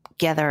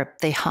gather,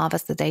 they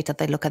harvest the data,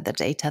 they look at the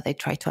data, they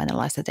try to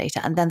analyze the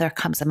data. And then there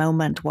comes a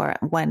moment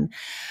when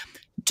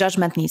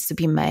judgment needs to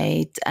be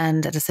made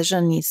and a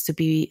decision needs to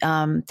be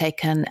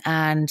taken,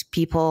 and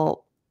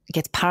people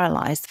get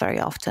paralyzed very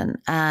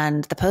often.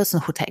 And the person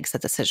who takes the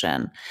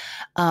decision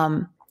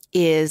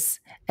is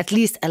at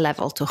least a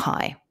level too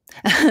high.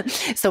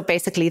 So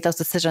basically, those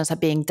decisions are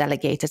being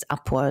delegated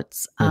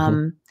upwards.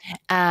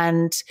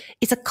 And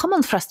it's a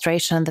common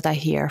frustration that I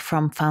hear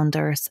from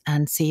founders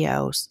and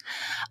CEOs.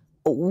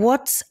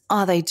 What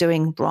are they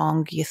doing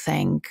wrong, you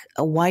think?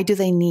 Why do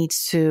they need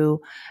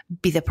to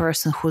be the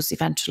person who's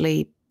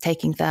eventually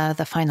taking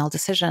the final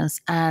decisions?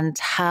 And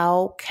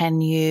how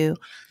can you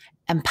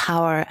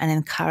empower and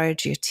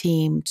encourage your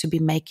team to be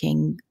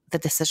making the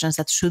decisions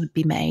that should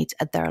be made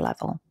at their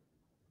level?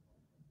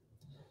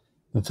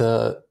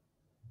 The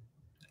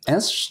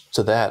answers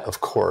to that,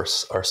 of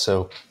course, are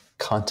so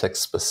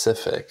context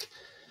specific.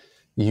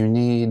 You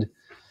need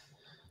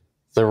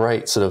the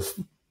right sort of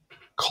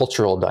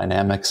cultural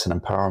dynamics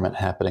and empowerment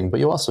happening,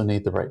 but you also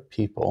need the right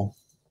people.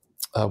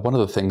 One of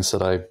the things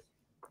that I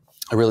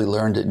really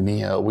learned at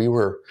NEO, we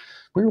were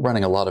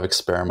running a lot of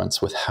experiments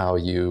with how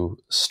you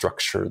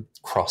structure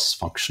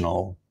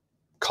cross-functional,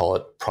 call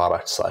it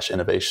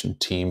product/innovation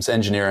teams,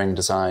 engineering,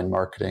 design,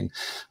 marketing,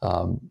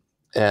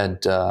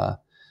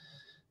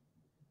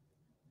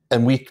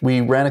 and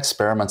we ran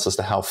experiments as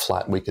to how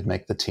flat we could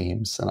make the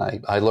teams.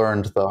 And I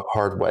learned the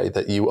hard way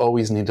that you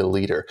always need a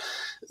leader.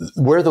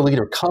 Where the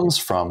leader comes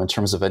from in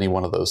terms of any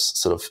one of those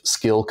sort of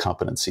skill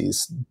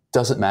competencies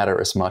doesn't matter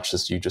as much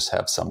as you just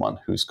have someone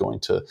who's going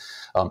to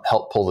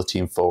help pull the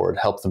team forward,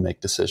 help them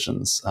make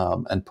decisions,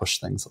 and push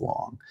things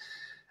along.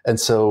 And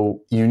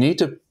so you need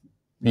to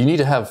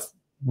have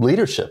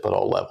leadership at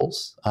all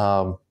levels.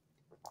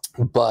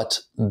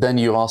 But then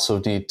you also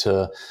need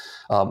to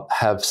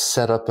have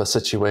set up a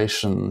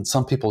situation.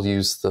 Some people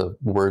use the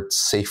word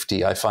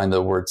safety. I find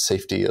the word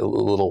safety a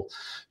little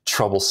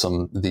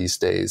troublesome these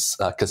days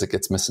because it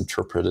gets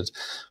misinterpreted.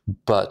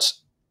 But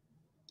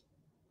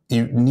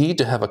you need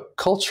to have a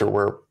culture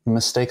where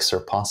mistakes are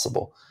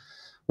possible,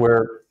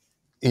 where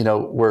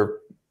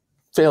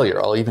failure,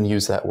 I'll even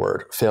use that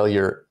word,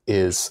 failure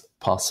is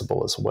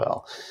possible as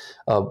well.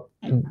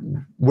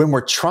 When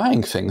we're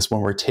trying things,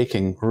 when we're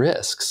taking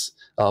risks,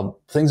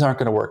 things aren't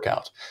going to work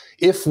out.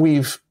 If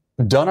we've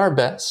done our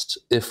best,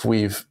 if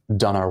we've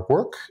done our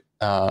work,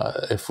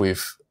 if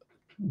we've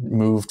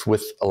moved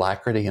with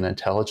alacrity and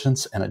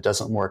intelligence and it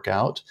doesn't work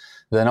out,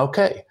 then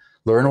okay,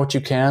 learn what you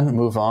can,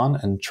 move on,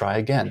 and try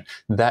again.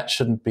 That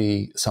shouldn't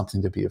be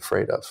something to be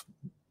afraid of.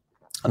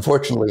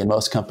 Unfortunately, in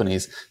most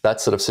companies,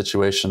 that sort of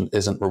situation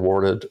isn't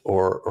rewarded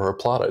or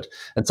applauded.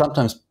 And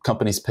sometimes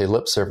companies pay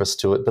lip service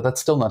to it, but that's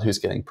still not who's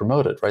getting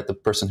promoted, right? The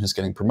person who's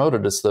getting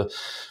promoted is the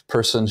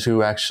person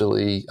who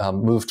actually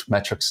moved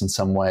metrics in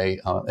some way,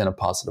 in a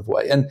positive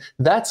way. And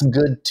that's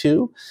good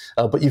too,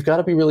 but you've got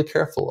to be really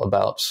careful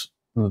about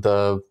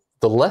the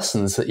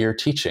lessons that you're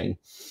teaching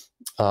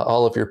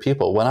all of your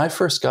people. When I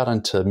first got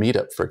into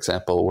Meetup, for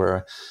example, where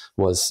I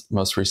was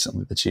most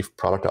recently the chief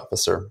product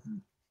officer,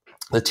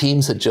 the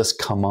teams had just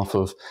come off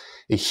of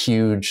a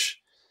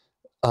huge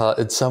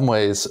In some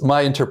ways, my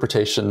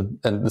interpretation,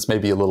 and this may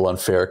be a little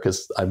unfair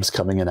because I'm just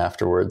coming in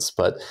afterwards,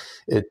 but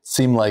it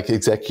seemed like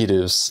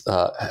executives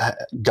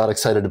got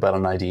excited about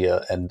an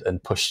idea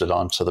and pushed it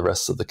on to the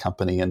rest of the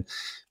company. And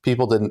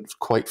people didn't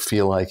quite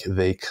feel like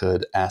they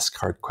could ask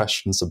hard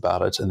questions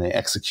about it. And they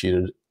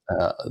executed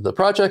the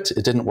project.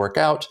 It didn't work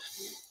out.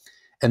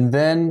 And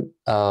then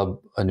a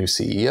new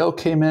CEO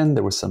came in.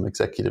 There was some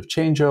executive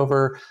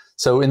changeover.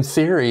 So in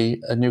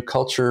theory, a new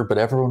culture, but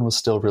everyone was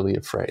still really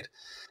afraid.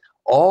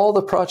 All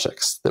the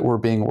projects that were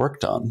being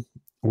worked on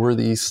were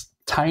these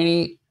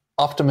tiny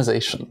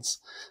optimizations,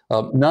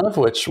 none of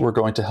which were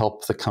going to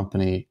help the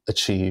company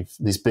achieve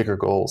these bigger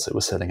goals it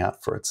was setting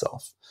out for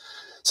itself.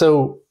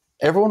 So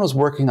everyone was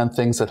working on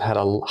things that had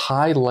a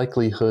high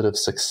likelihood of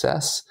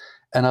success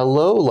and a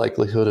low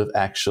likelihood of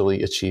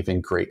actually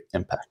achieving great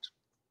impact.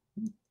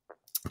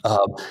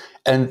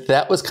 And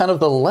that was kind of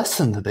the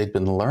lesson that they'd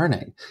been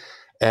learning.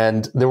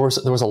 And there was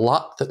a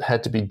lot that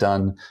had to be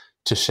done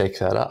to shake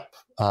that up.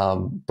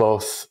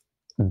 Both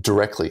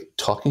directly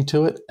talking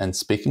to it and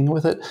speaking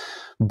with it,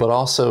 but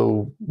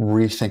also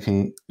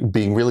rethinking,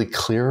 being really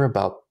clear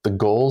about the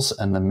goals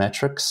and the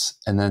metrics,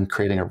 and then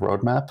creating a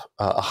roadmap,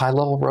 a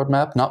high-level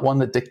roadmap, not one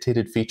that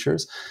dictated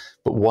features,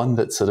 but one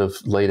that sort of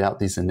laid out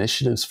these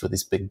initiatives for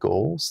these big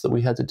goals that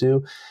we had to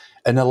do,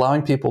 and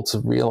allowing people to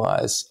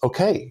realize,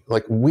 okay,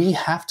 like we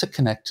have to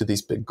connect to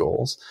these big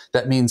goals.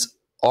 That means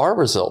our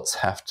results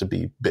have to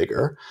be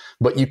bigger,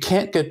 but you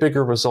can't get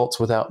bigger results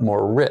without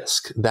more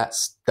risk.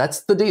 That's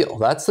the deal.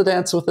 That's the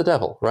dance with the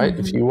devil, right?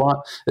 Mm-hmm. If you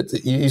want,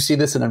 you see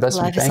this in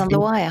investment Life is banking,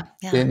 on the wire.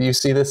 Yeah. and you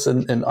see this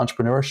in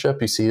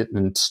entrepreneurship. You see it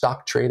in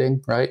stock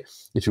trading, right?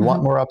 If you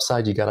want more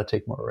upside, you got to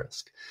take more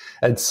risk.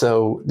 And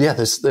so, yeah,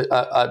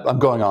 I'm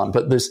going on,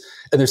 but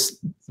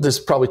there's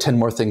probably 10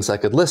 more things I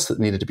could list that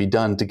needed to be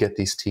done to get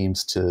these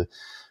teams to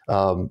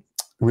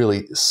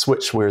really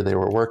switch where they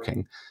were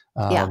working.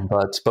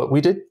 But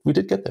we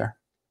did get there.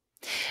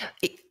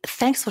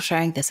 Thanks for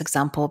sharing this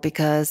example,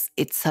 because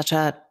it's such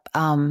a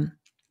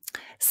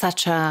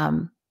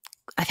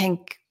I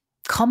think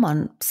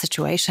common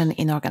situation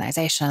in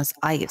organizations.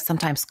 I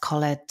sometimes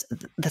call it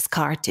the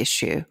scar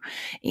tissue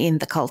in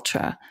the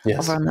culture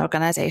of an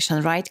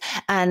organization, right?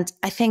 And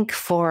I think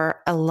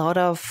for a lot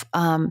of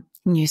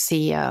new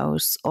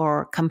CEOs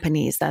or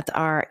companies that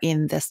are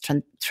in this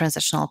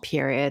transitional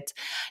period,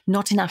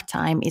 not enough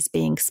time is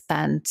being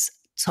spent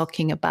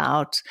talking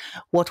about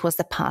what was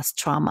the past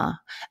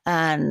trauma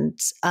and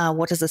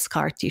what is the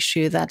scar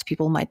tissue that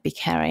people might be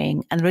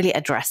carrying, and really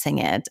addressing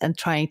it and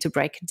trying to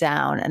break it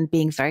down and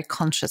being very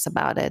conscious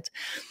about it.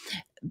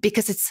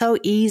 Because it's so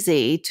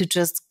easy to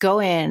just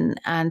go in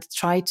and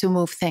try to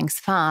move things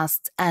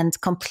fast and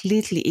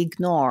completely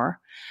ignore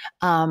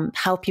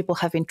how people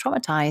have been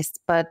traumatized.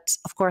 But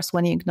of course,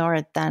 when you ignore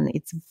it, then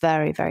it's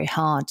very, very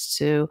hard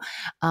to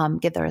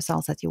get the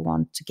results that you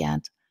want to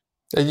get.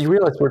 And you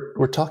realize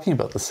we're talking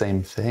about the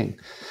same thing,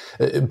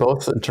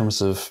 both in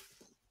terms of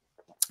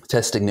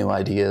testing new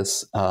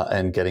ideas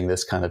and getting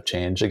this kind of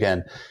change.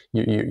 Again,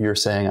 you're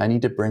saying, I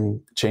need to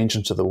bring change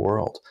into the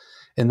world.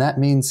 And that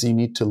means you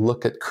need to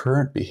look at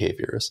current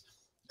behaviors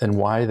and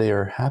why they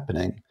are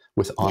happening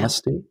with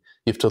honesty.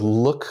 You have to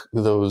look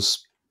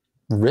those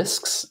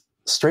risks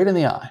straight in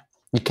the eye.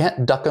 You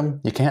can't duck them.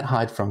 You can't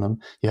hide from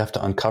them. You have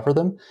to uncover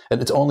them.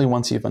 And it's only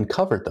once you've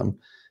uncovered them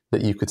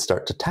that you could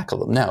start to tackle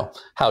them. Now,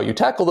 how you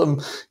tackle them,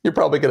 you're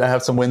probably going to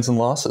have some wins and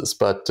losses,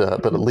 but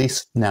at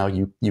least now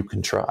you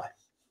can try.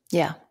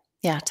 Yeah,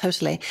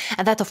 totally.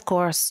 And that, of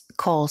course,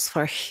 calls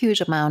for a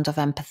huge amount of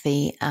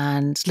empathy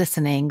and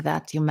listening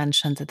that you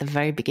mentioned at the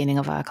very beginning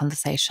of our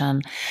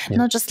conversation. Yeah.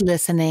 Not just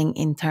listening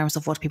in terms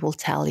of what people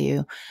tell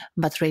you,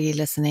 but really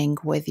listening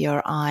with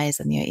your eyes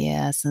and your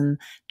ears and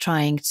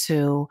trying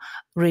to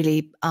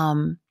really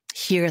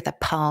hear the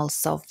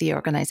pulse of the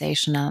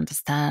organization and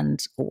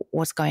understand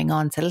what's going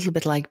on. It's a little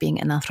bit like being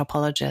an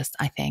anthropologist,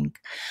 I think.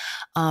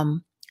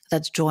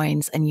 That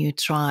joins a new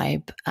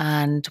tribe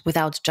and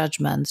without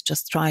judgment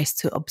just tries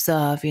to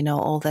observe,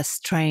 all the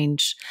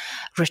strange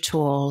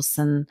rituals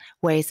and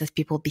ways that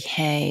people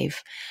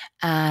behave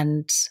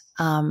and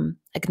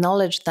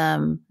acknowledge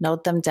them,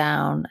 note them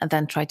down, and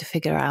then try to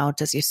figure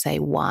out, as you say,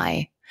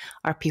 why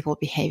are people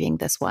behaving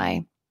this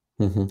way?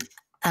 Mm-hmm.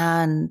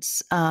 And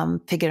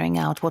figuring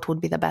out what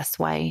would be the best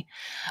way,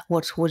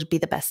 what would be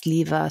the best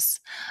levers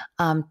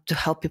to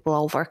help people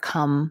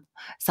overcome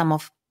some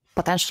of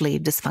potentially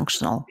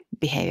dysfunctional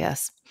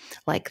behaviors,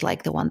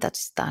 like the one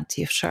that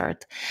you've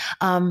shared.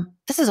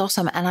 This is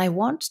awesome, and I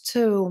want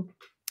to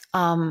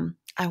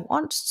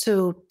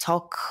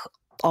talk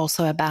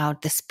also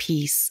about this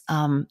piece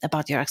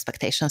about your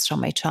expectations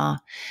from HR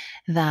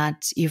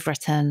that you've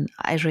written.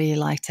 I really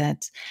liked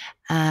it,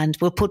 and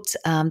we'll put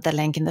the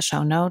link in the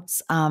show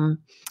notes. And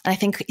I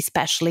think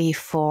especially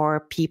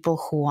for people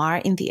who are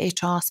in the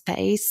HR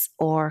space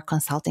or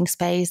consulting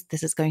space,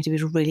 this is going to be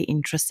really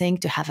interesting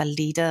to have a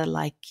leader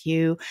like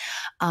you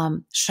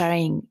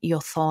sharing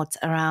your thoughts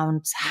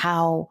around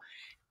how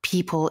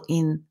people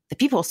in the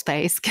people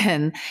space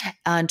can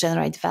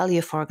generate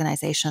value for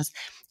organizations.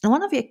 And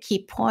one of your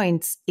key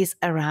points is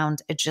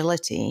around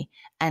agility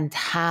and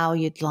how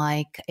you'd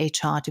like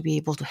HR to be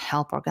able to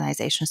help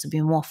organizations to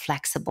be more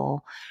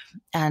flexible.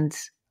 And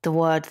the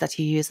word that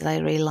you use that I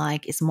really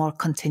like is more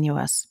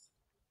continuous.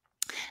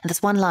 And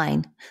there's one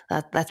line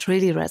that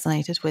really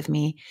resonated with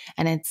me.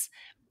 And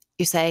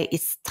you say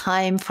it's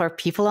time for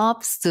people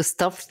ops to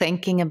stop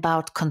thinking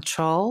about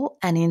control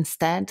and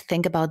instead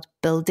think about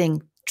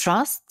building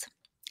trust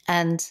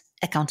and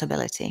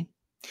accountability.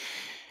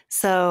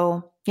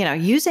 So,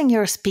 using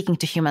your speaking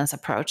to humans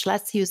approach,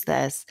 let's use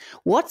this.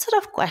 What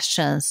sort of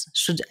questions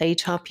should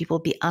HR people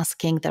be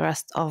asking the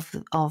rest of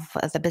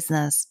the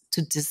business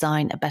to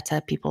design a better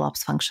people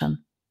ops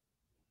function?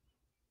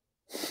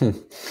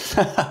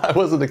 I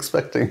wasn't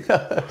expecting you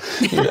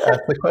to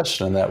ask the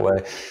question in that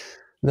way.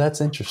 That's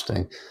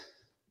interesting.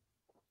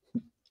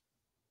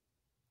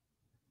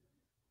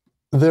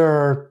 There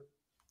are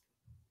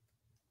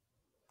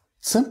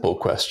simple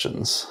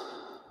questions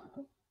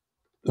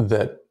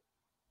that,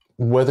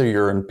 whether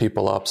you're in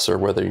people ops or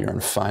whether you're in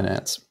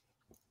finance,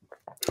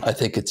 I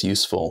think it's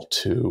useful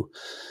to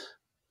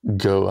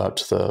go out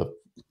to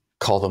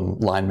call them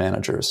line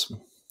managers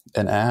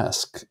and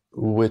ask,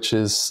 which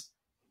is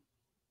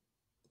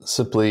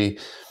simply,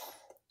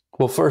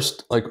 well,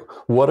 first, like,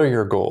 what are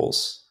your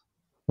goals?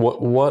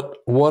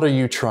 What are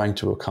you trying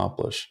to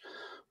accomplish?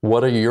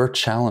 What are your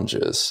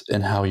challenges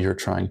and how you're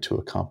trying to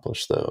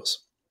accomplish those?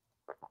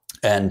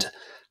 And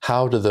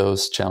how do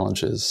those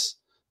challenges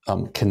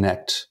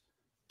connect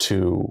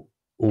to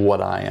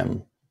what I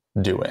am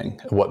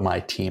doing, what my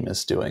team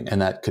is doing?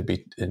 And that could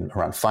be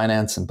around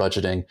finance and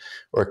budgeting,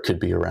 or it could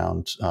be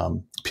around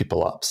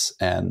people ops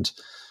and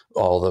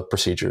all the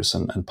procedures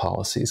and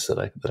policies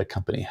that a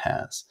company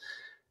has.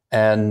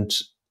 And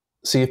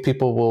see if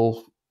people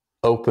will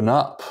open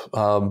up.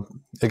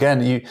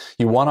 Again,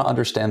 you want to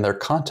understand their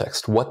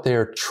context, what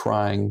they're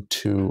trying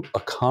to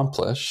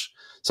accomplish.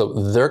 So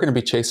they're going to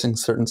be chasing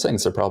certain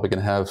things. They're probably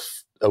going to have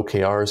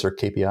OKRs or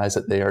KPIs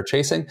that they are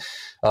chasing.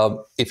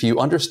 If you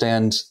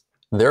understand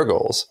their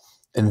goals,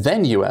 and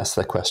then you ask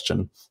the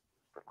question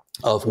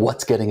of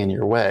what's getting in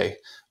your way,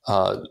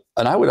 and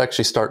I would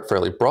actually start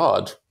fairly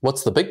broad.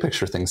 What's the big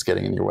picture things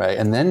getting in your way?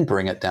 And then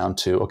bring it down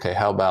to, okay,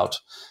 how about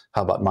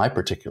my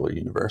particular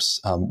universe?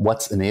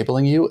 What's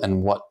enabling you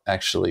and what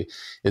actually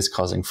is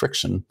causing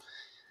friction?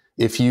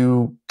 If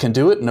you can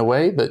do it in a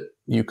way that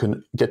you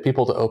can get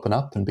people to open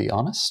up and be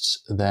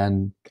honest,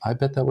 then I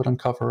bet that would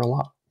uncover a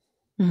lot.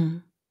 Mm-hmm.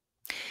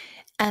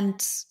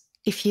 And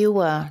if you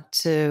were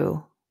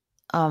to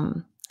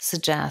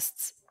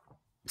suggest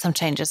some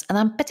changes, and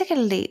I'm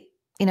particularly,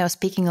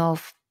 speaking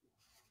of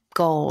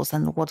goals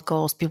and what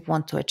goals people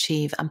want to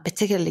achieve, I'm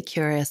particularly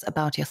curious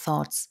about your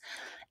thoughts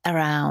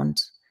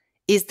around,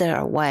 is there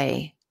a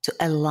way to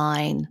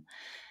align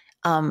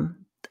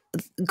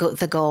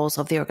the goals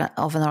of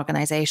an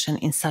organization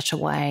in such a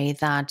way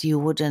that you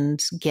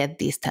wouldn't get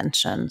these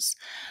tensions?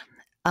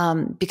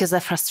 Because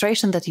the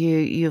frustration that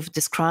you've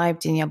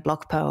described in your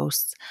blog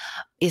post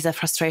is a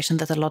frustration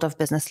that a lot of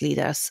business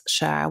leaders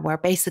share, where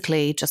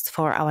basically, just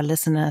for our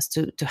listeners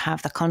to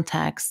have the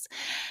context,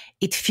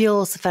 it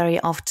feels very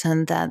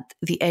often that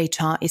the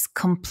HR is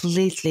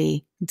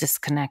completely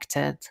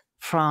disconnected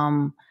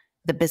from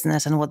the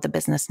business and what the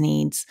business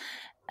needs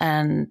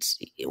and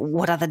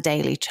what are the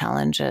daily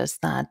challenges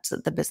that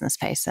the business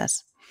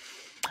faces.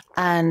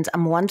 And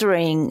I'm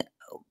wondering,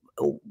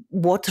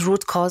 what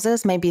root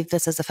causes, maybe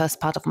this is the first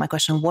part of my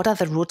question, what are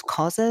the root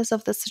causes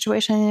of the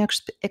situation in your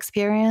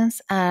experience?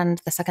 And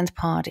the second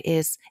part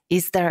is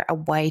there a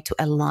way to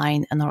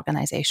align an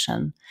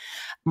organization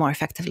more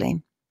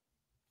effectively?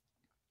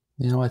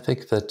 I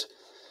think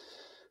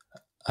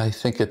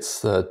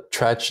it's the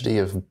tragedy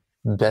of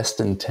best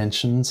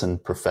intentions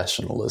and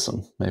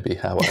professionalism, maybe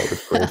how I would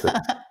phrase it.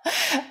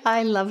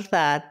 I love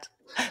that.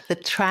 The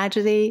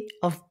tragedy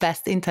of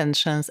best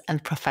intentions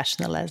and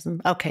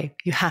professionalism. Okay,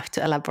 you have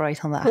to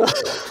elaborate on that.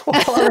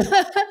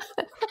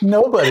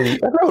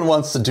 Everyone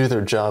wants to do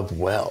their job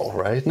well,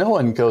 right? No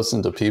one goes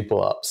into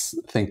people ops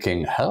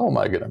thinking, how am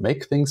I going to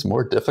make things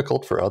more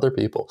difficult for other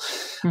people?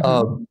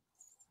 Mm-hmm.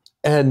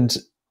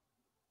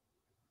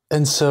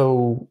 And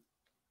so,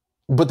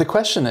 but the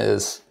question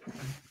is,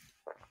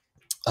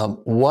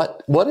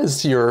 what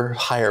is your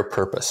higher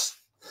purpose?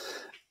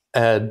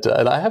 And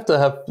I have to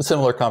have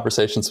similar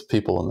conversations with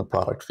people in the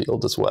product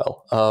field as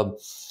well.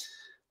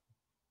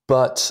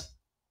 But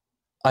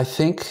I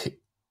think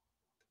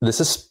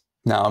this is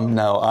now I'm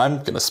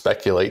going to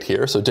speculate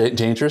here, so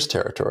dangerous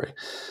territory.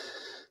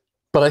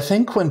 But I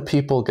think when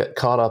people get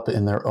caught up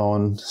in their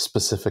own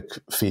specific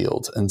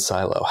field and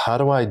silo, how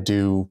do I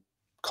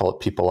call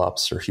it people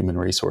ops or human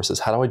resources?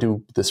 How do I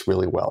do this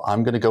really well?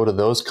 I'm going to go to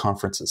those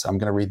conferences. I'm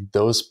going to read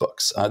those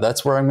books.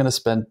 That's where I'm going to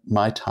spend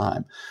my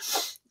time.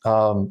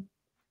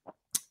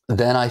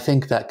 Then I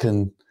think that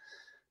can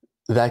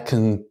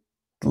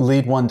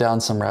lead one down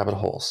some rabbit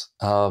holes.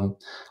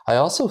 I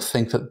also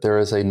think that there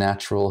is a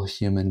natural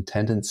human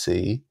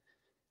tendency,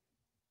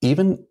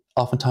 even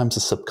oftentimes a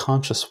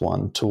subconscious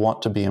one, to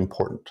want to be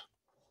important.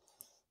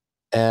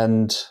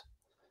 And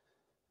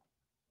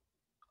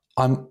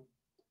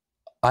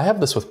I have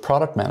this with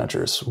product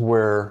managers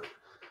where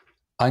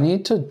I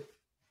need to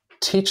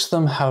teach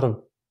them how to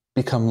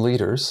become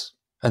leaders,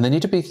 and they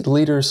need to be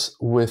leaders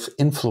with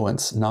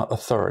influence, not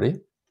authority.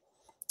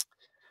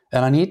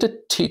 And I need to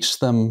teach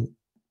them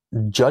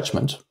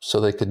judgment so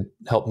they could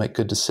help make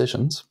good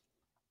decisions.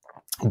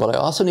 But I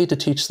also need to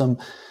teach them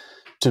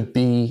to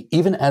be,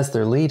 even as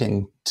they're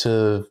leading,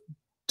 to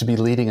be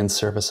leading in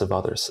service of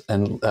others.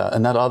 And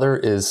that other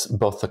is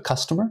both the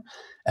customer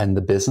and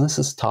the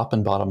business's top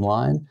and bottom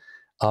line,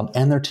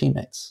 and their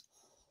teammates.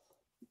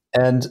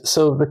 And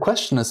so the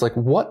question is like,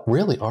 what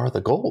really are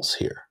the goals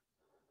here?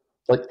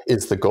 Like,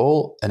 is the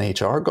goal an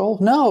HR goal?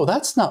 No,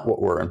 that's not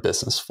what we're in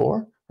business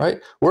for, right?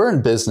 We're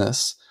in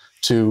business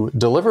to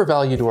deliver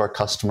value to our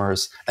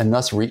customers and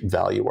thus reap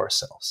value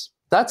ourselves.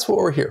 That's what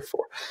we're here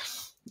for.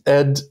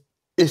 And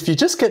if you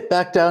just get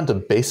back down to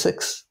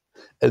basics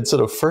and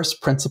sort of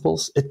first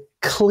principles, it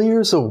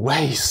clears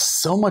away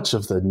so much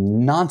of the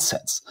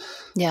nonsense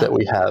that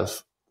we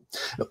have.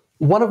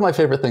 One of my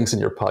favorite things in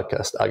your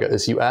podcast, Aga,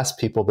 is you ask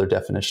people their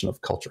definition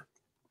of culture.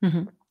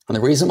 Mm-hmm. And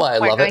the reason why I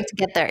love it... We're going to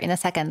get there in a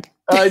second.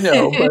 I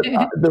know, but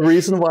the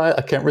reason why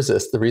I can't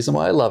resist, the reason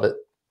why I love it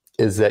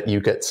is that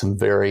you get some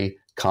very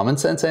common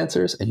sense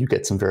answers and you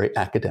get some very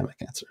academic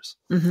answers.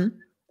 Mm-hmm.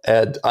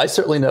 And I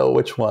certainly know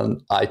which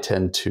one I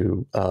tend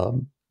to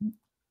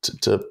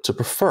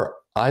prefer.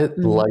 I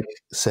like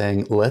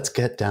saying, let's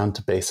get down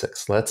to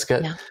basics. Let's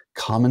get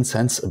common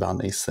sense about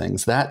these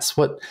things. That's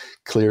what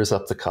clears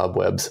up the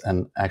cobwebs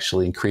and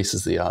actually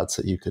increases the odds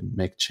that you can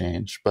make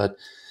change. But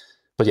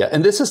yeah,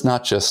 and this is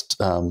not just,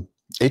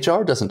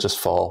 HR doesn't just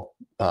fall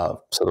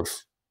sort of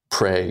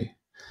prey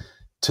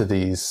to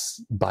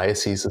these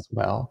biases as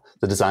well.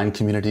 The design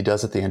community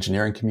does it, the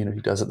engineering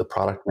community does it, the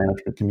product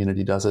management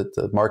community does it,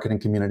 the marketing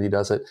community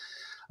does it.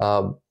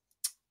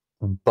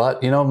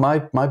 But,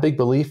 my big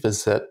belief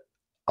is that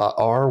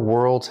our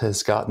world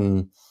has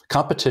gotten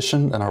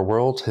competition, and our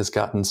world has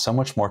gotten so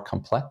much more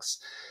complex.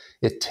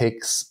 It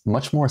takes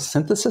much more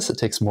synthesis. It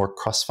takes more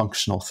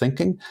cross-functional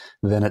thinking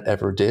than it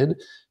ever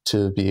did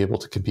to be able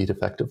to compete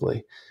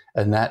effectively.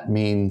 And that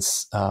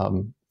means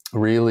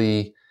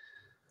really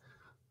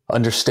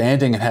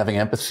understanding and having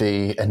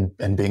empathy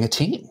and being a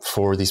team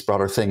for these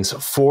broader things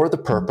for the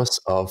purpose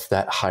of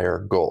that higher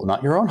goal,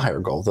 not your own higher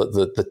goal,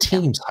 the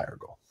team's higher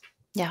goal.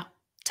 Yeah,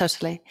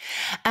 totally.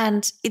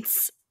 And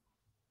it's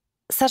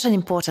such an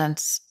important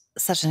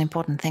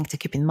thing to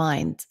keep in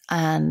mind,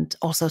 and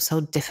also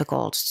so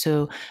difficult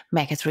to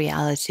make it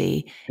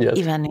reality,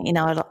 even in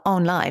our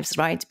own lives,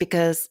 right?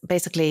 Because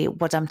basically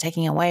what I'm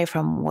taking away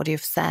from what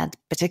you've said,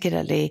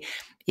 particularly,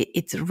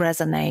 it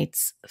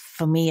resonates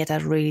for me at a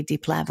really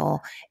deep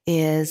level,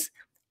 is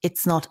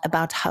it's not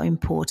about how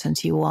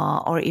important you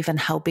are or even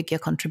how big your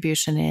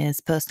contribution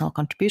is, personal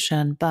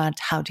contribution, but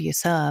how do you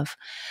serve?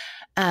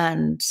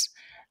 And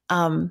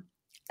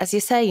as you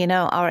say,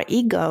 our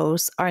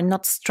egos are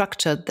not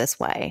structured this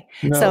way.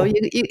 No. So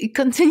you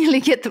continually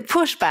get the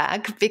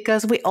pushback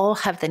because we all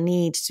have the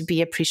need to be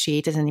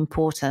appreciated and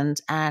important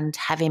and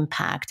have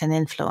impact and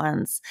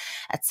influence,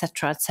 et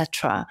cetera, et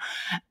cetera.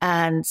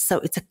 And so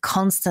it's a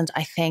constant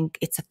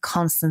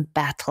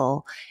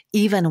battle,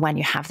 even when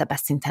you have the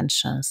best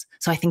intentions.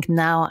 So I think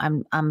now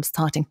I'm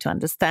starting to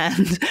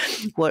understand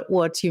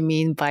what you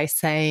mean by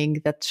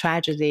saying the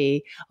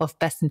tragedy of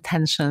best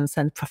intentions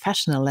and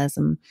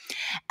professionalism.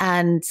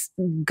 And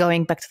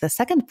going back to the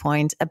second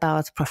point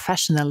about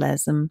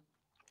professionalism,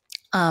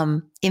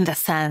 in the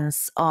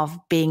sense of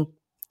being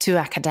too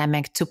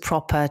academic, too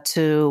proper,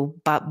 too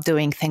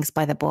doing things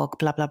by the book,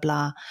 blah, blah,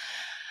 blah.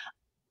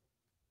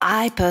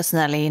 I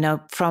personally,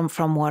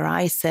 from where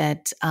I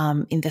sit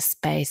in the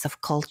space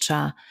of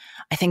culture,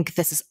 I think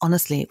this is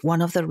honestly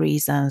one of the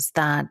reasons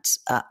that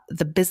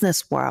the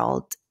business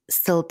world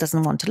still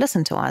doesn't want to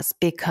listen to us,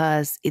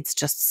 because it's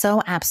just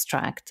so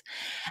abstract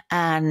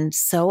and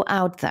so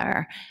out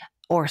there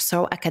or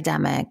so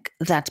academic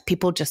that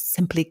people just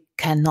simply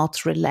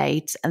cannot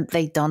relate, and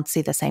they don't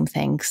see the same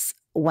things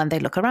when they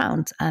look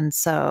around. And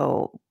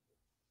so,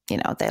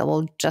 they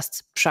will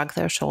just shrug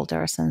their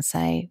shoulders and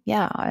say,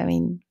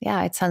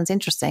 it sounds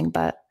interesting,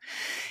 but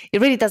it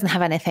really doesn't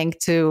have anything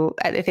to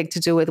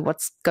do with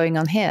what's going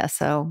on here.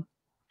 So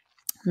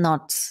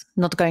not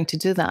going to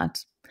do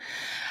that.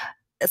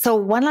 So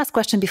one last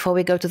question before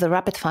we go to the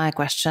rapid fire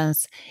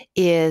questions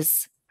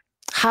is,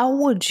 how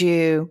would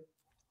you,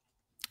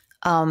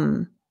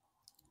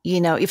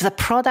 if the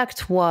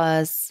product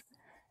was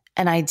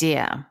an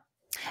idea,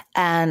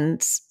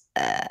 and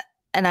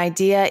an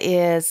idea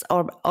is,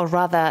 or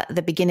rather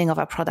the beginning of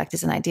a product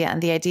is an idea,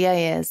 and the idea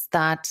is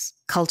that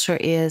culture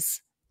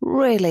is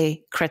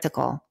really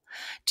critical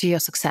to your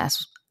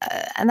success.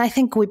 And I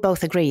think we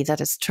both agree that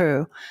it's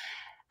true.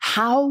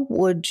 How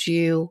would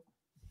you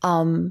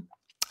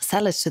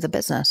sell it to the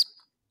business?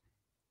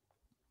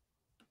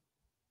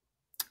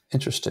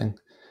 Interesting.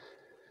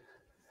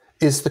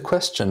 Is the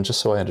question, just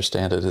so I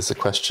understand it, is the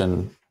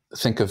question,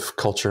 think of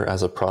culture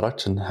as a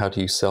product and how do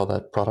you sell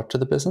that product to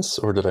the business,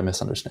 or did I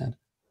misunderstand?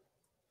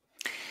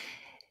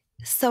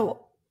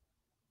 So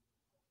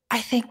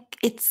I think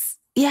it's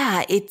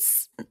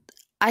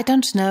I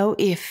don't know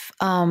if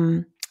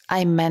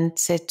I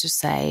meant it to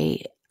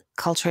say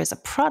culture is a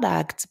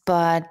product,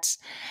 but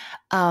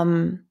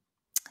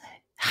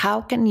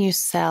how can you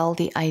sell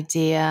the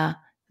idea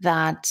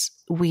that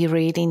we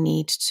really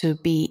need to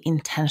be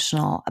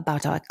intentional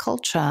about our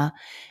culture,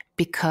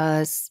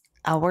 because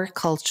our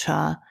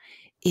culture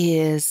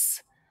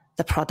is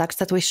the products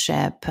that we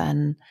ship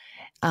and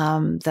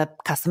the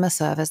customer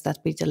service that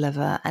we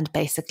deliver, and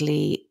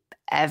basically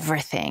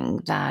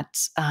everything that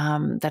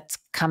that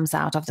comes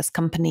out of this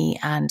company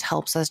and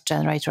helps us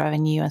generate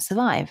revenue and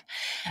survive.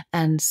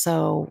 And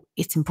so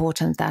it's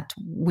important that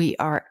we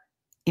are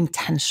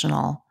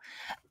intentional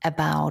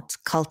about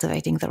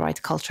cultivating the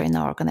right culture in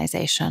our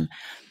organization.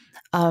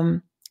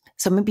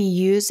 So maybe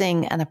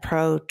using an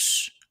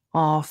approach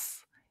of,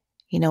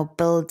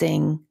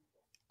 building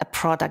a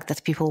product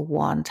that people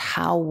want,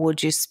 how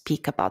would you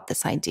speak about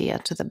this idea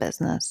to the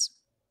business?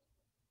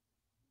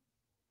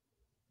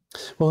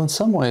 Well, in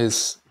some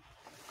ways,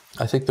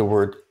 I think the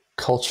word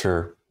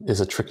culture is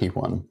a tricky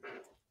one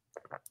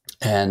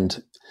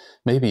and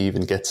maybe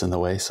even gets in the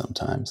way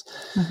sometimes.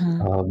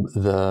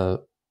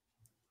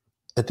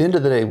 At the end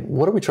of the day,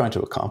 what are we trying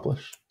to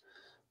accomplish?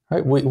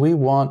 Right? We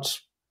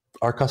want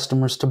our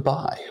customers to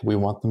buy. We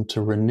want them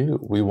to renew.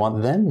 We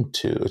want them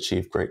to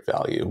achieve great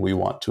value. We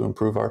want to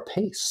improve our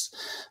pace.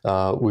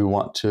 We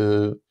want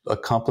to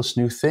accomplish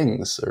new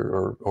things,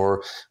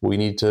 or we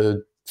need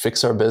to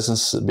fix our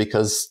business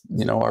because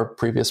our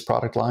previous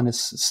product line is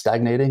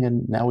stagnating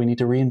and now we need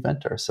to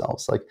reinvent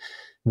ourselves. Like,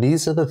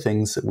 these are the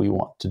things that we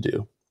want to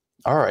do.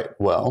 All right,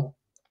 well,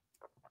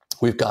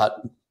 we've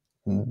got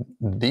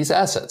these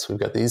assets, we've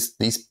got these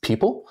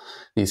people,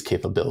 these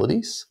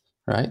capabilities,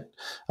 right?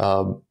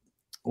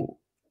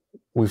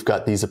 We've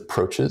got these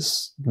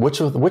approaches.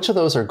 Which of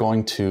those are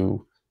going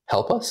to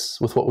help us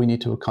with what we need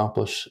to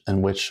accomplish,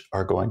 and which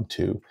are going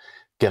to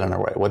get in our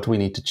way? What do we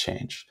need to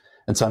change?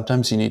 And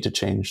sometimes you need to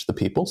change the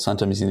people.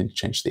 Sometimes you need to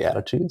change the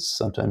attitudes.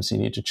 Sometimes you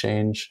need to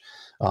change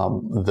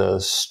the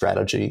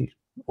strategy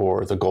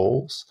or the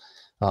goals.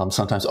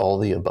 Sometimes all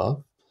the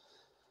above.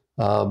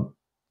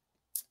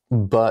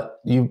 But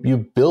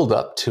you build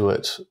up to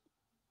it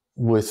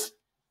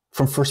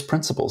from first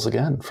principles,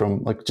 again,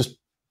 from like just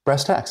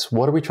brass tacks.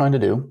 What are we trying to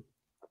do?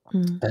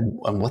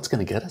 And what's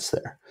going to get us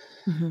there?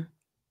 Mm-hmm.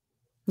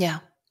 Yeah.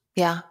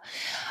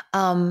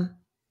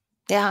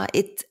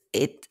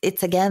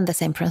 It's again the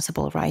same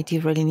principle, right? You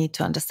really need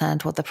to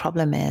understand what the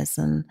problem is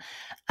and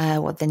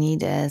what the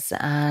need is,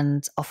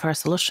 and offer a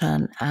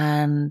solution.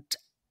 And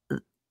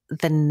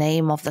the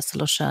name of the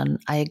solution,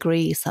 I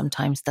agree,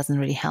 sometimes doesn't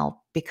really help,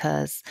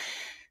 because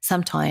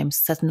sometimes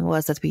certain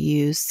words that we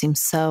use seem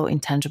so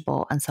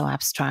intangible and so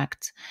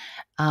abstract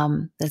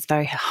that it's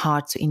very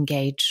hard to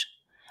engage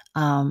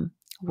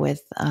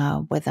with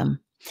them.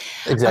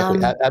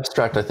 Exactly.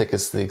 Abstract, I think,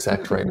 is the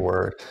exact right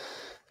word.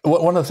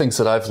 One of the things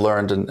that I've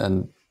learned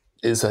and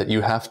is that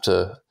you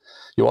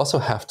also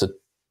have to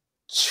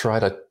try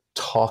to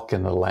talk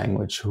in the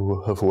language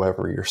of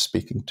whoever you're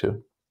speaking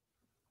to.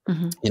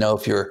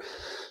 If you're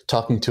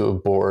talking to a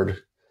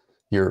board,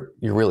 you're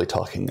really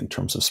talking in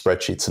terms of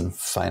spreadsheets and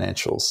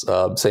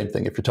financials. Same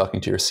thing if you're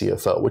talking to your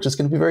CFO, which is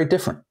going to be very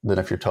different than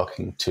if you're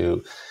talking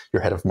to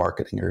your head of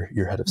marketing or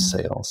your head of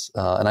sales.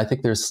 And I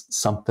think there's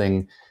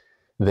something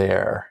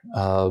there.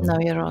 Know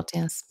your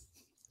audience.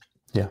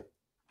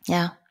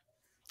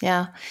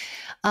 Yeah.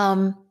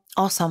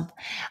 Awesome.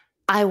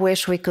 I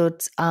wish we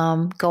could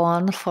go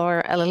on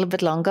for a little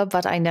bit longer,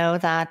 but I know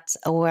that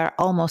we're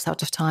almost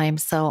out of time.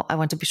 So I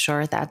want to be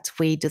sure that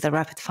we do the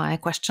rapid fire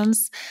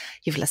questions.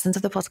 You've listened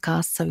to the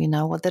podcast, so you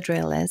know what the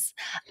drill is.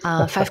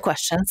 5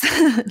 questions.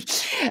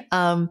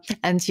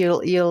 And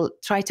you'll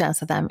try to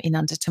answer them in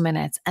under 2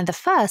 minutes. And the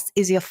first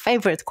is your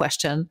favorite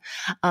question.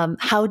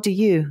 How do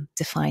you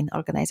define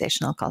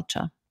organizational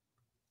culture?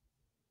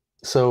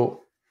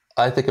 So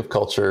I think of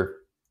culture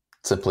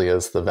simply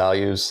as the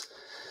values.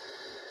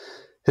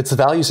 It's the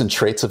values and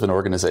traits of an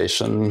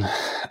organization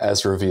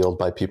as revealed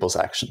by people's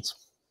actions.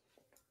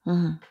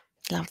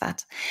 Love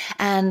that.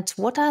 And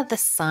what are the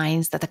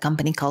signs that a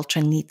company culture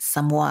needs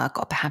some work,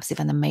 or perhaps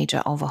even a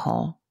major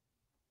overhaul?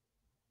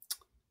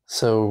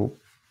 So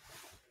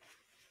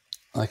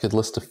I could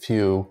list a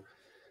few.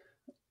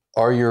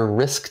 Are your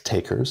risk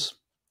takers,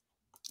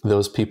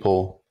 those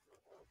people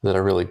that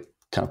are really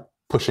kind of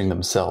pushing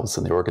themselves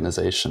in the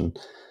organization,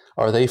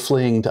 are they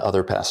fleeing to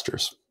other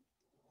pastures?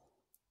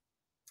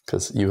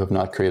 Because you have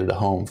not created a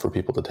home for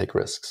people to take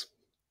risks.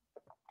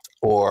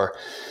 Or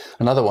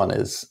another one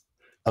is,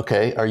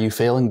 okay, are you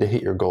failing to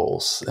hit your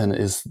goals? And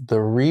is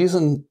the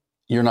reason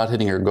you're not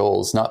hitting your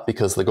goals not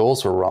because the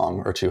goals were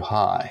wrong or too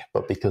high,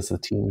 but because the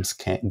teams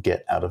can't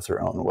get out of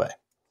their own way?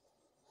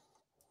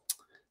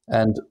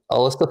 And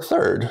I'll list a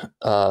third,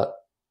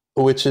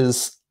 which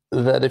is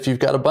that if you've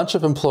got a bunch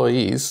of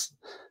employees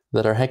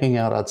that are hanging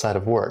out outside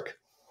of work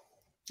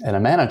and a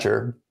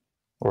manager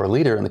or a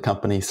leader in the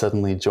company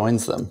suddenly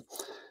joins them,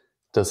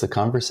 does the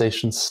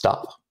conversation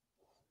stop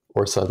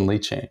or suddenly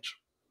change?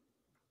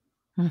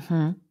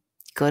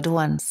 Good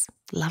ones.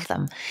 Love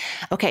them.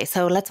 Okay,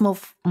 so let's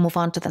move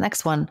on to the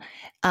next one.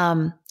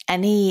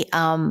 Any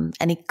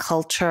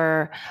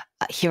culture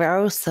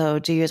heroes? So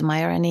do you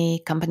admire any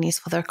companies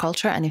for their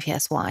culture? And if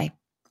yes, why?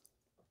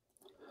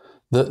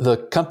 The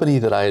company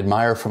that I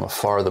admire from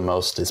afar the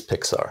most is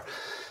Pixar.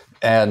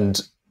 And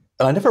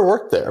I never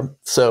worked there.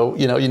 So,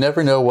 you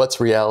never know what's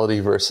reality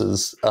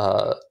versus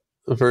a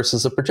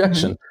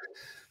projection.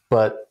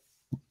 But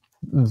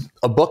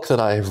a book that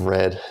I've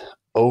read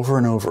over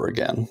and over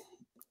again,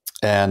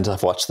 and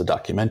I've watched the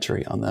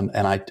documentary on them,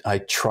 and I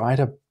try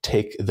to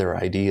take their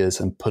ideas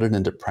and put it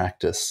into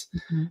practice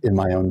in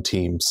my own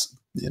teams,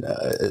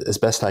 as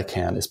best I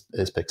can,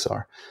 is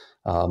Pixar.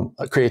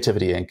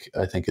 Creativity Inc.,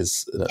 I think,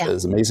 is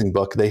an amazing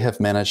book. They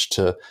have managed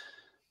to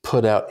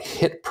put out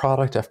hit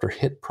product after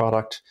hit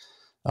product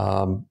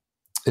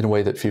in a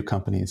way that few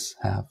companies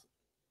have.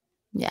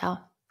 Yeah,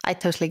 I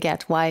totally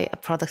get why a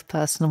product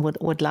person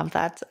would love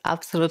that.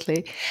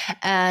 Absolutely.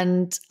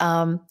 And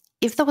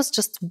if there was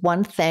just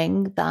one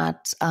thing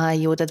that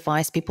you would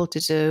advise people to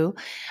do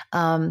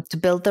to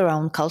build their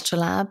own culture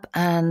lab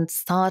and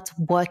start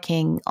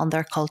working on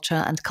their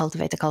culture and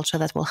cultivate a culture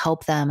that will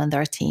help them and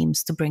their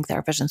teams to bring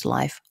their vision to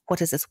life,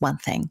 what is this one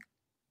thing?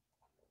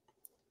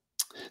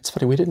 It's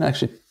funny, we didn't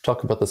actually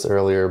talk about this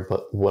earlier,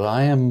 but what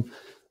I am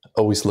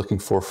always looking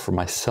for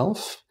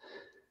myself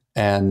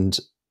and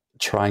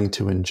trying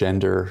to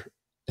engender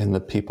in the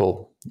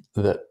people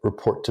that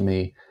report to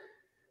me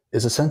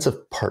is a sense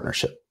of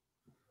partnership.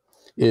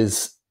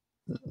 Is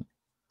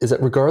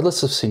that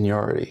regardless of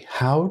seniority,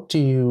 how do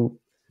you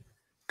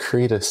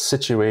create a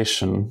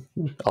situation,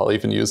 I'll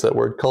even use that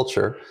word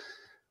culture,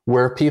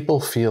 where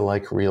people feel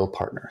like real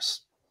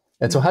partners?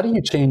 And so how do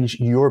you change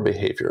your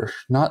behavior,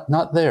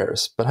 not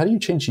theirs, but how do you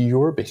change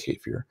your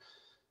behavior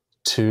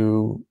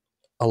to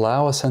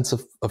allow a sense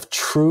of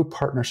true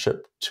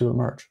partnership to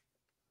emerge?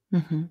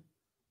 Mm-hmm.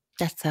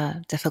 That's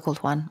a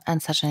difficult one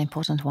and such an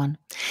important one.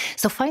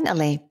 So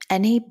finally,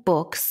 any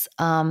books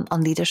on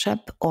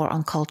leadership or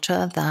on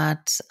culture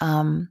that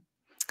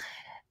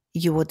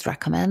you would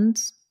recommend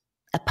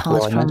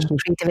apart from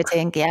Creativity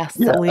Inc.? Yes,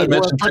 yeah, we'll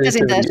put it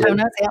in the show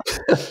notes.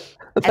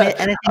 Yeah.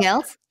 Anything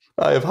else?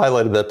 I have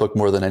highlighted that book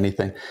more than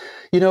anything.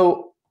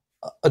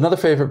 Another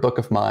favorite book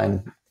of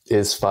mine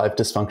is Five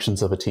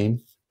Dysfunctions of a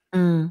Team.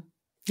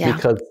 Yeah.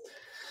 Because,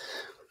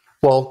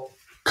 well,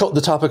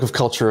 the topic of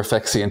culture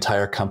affects the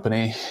entire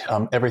company.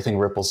 Everything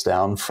ripples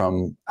down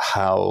from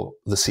how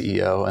the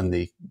CEO and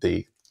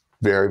the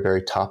very,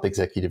 very top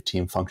executive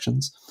team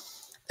functions.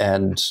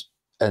 And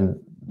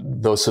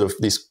those sort of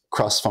these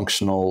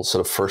cross-functional sort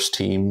of first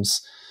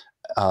teams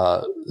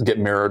get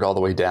mirrored all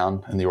the way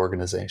down in the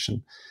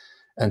organization.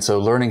 And so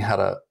learning how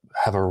to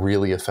have a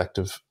really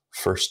effective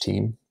first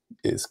team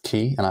is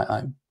key. And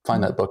I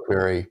find that book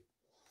very,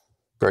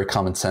 very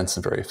common sense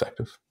and very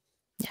effective.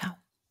 Yeah.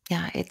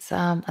 Yeah, it's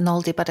an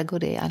oldie but a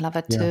goodie. I love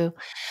it too.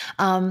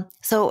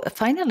 So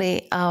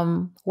finally,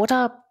 what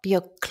are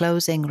your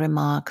closing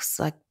remarks,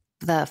 like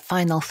the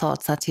final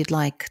thoughts that you'd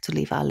like to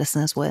leave our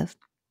listeners with?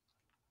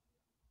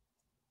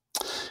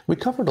 We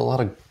covered a lot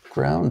of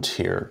ground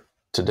here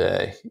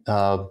today.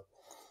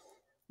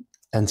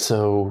 And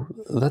so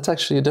that's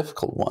actually a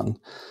difficult one.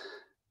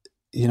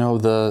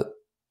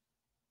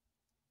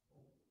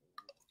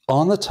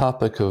 On the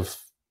topic of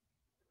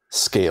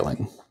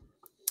scaling,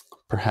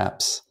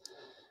 perhaps,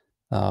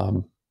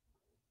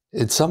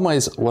 in some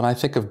ways, when I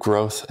think of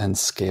growth and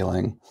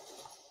scaling,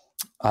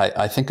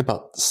 I think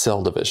about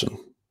cell division.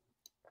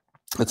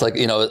 It's like,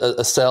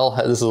 a cell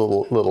has, this is a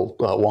little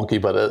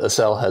wonky, but a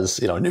cell has,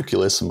 a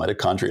nucleus and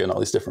mitochondria and all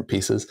these different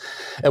pieces.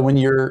 And when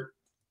you're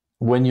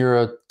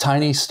a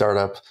tiny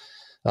startup,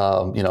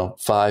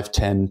 5,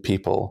 10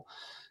 people,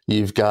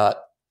 you've got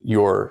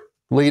your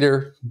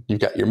leader, you've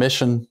got your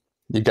mission,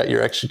 you've got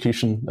your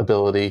execution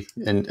ability,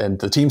 and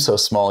the team's so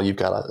small, you've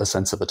got a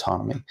sense of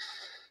autonomy.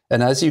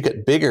 And as you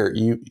get bigger,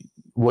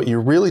 what you're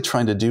really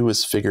trying to do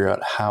is figure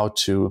out how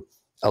to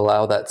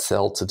allow that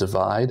cell to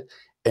divide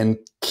and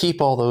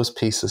keep all those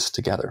pieces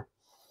together.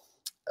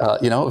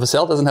 If a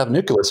cell doesn't have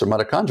nucleus or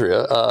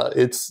mitochondria,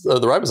 it's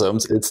the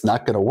ribosomes, it's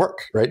not going to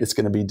work, right? It's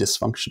going to be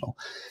dysfunctional.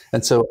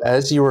 And so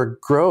as you are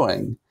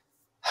growing,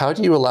 how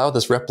do you allow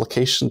this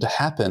replication to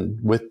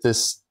happen with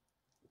this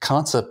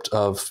concept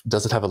of,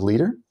 does it have a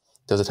leader?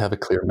 Does it have a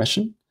clear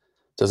mission?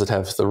 Does it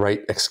have the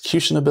right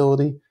execution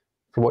ability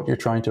for what you're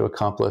trying to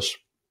accomplish?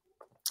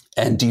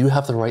 And do you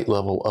have the right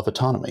level of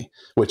autonomy?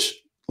 Which,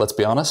 let's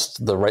be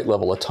honest, the right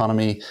level of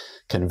autonomy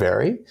can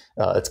vary.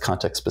 It's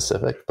context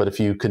specific. But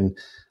if you can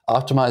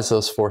optimize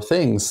those 4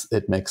 things,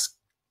 it makes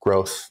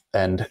growth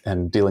and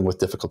dealing with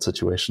difficult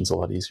situations a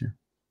lot easier.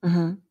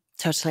 Mm-hmm.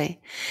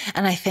 Totally.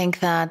 And I think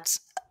that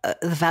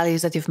the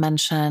values that you've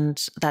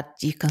mentioned that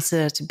you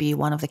consider to be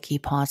one of the key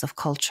parts of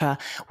culture,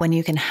 when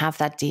you can have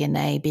that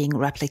DNA being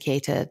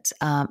replicated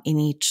in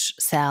each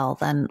cell,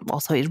 then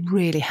also it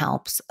really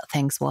helps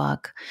things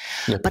work.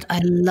 Yep. But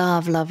I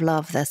love, love,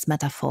 love this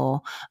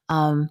metaphor.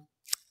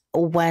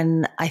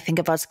 When I think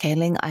about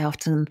scaling, I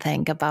often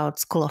think about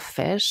school of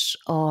fish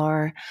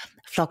or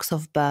flocks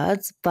of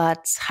birds,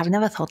 but I've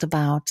never thought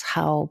about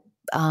how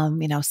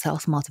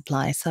cells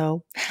multiply.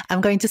 So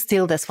I'm going to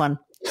steal this one.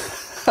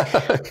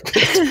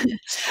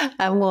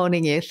 I'm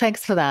warning you.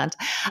 Thanks for that.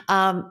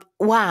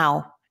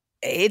 Wow.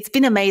 It's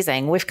been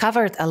amazing. We've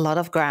covered a lot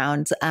of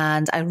ground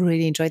and I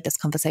really enjoyed this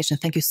conversation.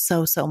 Thank you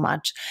so, so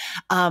much.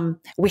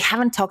 We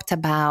haven't talked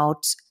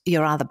about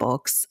your other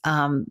books,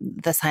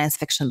 the science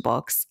fiction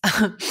books.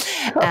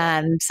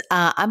 And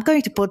I'm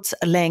going to put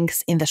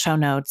links in the show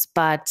notes,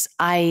 but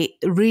I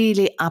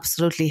really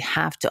absolutely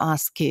have to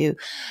ask you,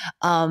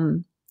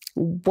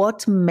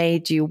 what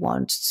made you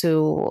want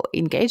to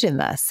engage in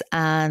this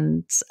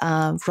and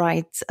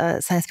write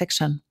science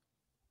fiction?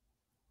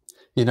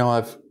 You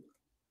know,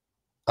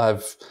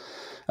 I've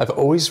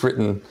always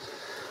written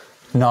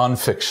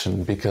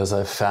nonfiction because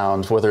I've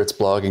found, whether it's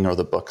blogging or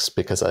the books,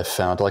 because I've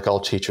found, like all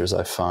teachers,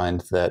 I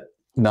find that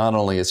not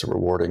only is it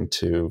rewarding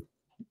to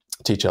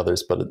teach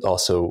others, but it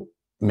also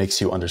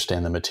makes you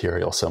understand the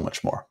material so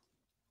much more.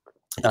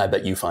 And I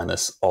bet you find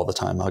this all the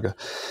time, Aga.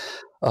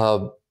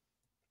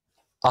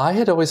 I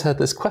had always had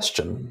this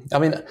question. I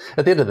mean,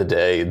 at the end of the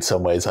day, in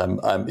some ways,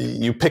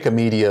 you pick a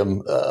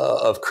medium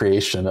of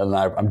creation, and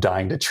I'm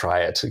dying to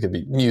try it. It could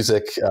be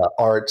music,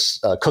 art,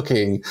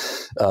 cooking,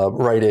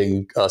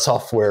 writing,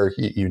 software,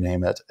 you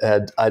name it.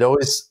 And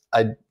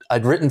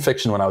I'd written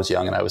fiction when I was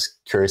young, and I was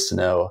curious to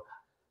know,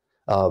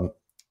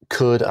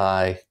 could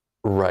I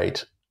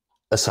write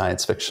a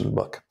science fiction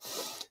book?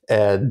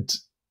 And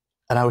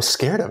I was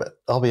scared of it.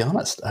 I'll be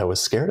honest, I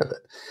was scared of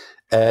it.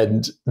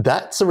 And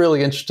that's a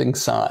really interesting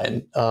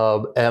sign.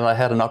 And I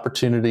had an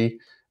opportunity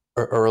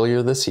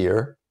earlier this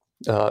year,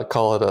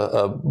 call it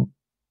a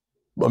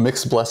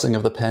mixed blessing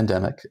of the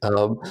pandemic,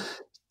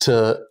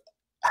 to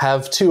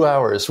have 2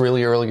 hours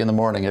really early in the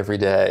morning every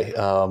day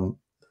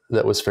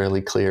that was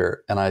fairly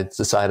clear. And I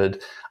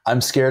decided,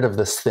 I'm scared of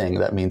this thing.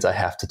 That means I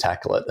have to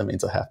tackle it. That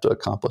means I have to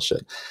accomplish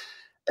it.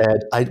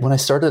 And when I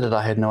started it,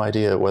 I had no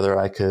idea whether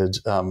I could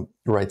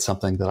write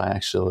something that I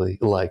actually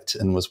liked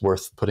and was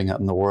worth putting out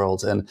in the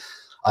world. And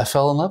I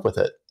fell in love with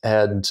it.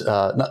 And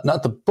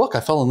not the book, I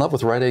fell in love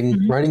with writing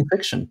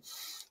fiction.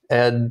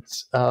 And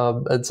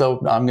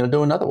so I'm going to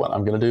do another one.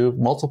 I'm going to do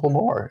multiple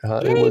more.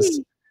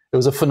 It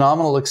was a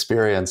phenomenal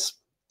experience.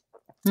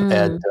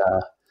 And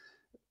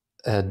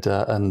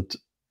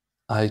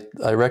I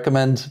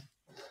recommend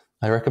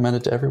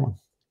it to everyone.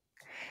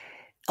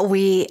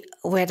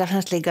 We're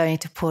definitely going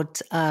to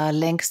put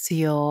links to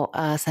your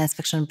science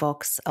fiction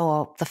books,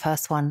 or the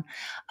first one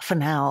for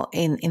now,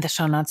 in the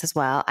show notes as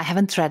well. I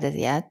haven't read it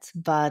yet,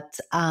 but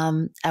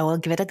I will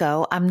give it a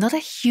go. I'm not a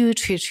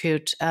huge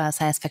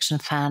science fiction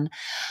fan,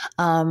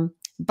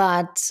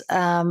 but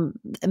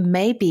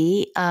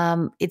maybe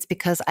it's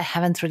because I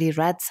haven't really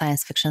read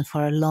science fiction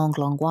for a long,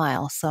 long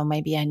while. So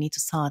maybe I need to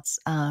start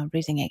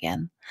reading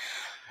again.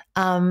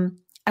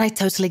 And I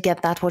totally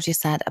get that, what you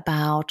said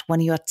about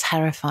when you are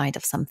terrified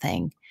of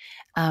something.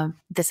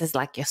 This is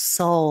like your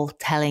soul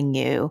telling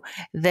you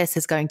this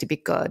is going to be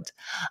good.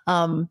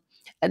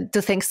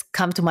 Two things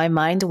come to my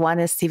mind. One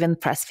is Steven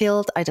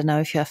Pressfield. I don't know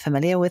if you're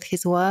familiar with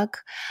his work,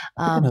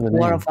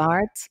 War of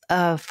Art,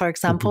 for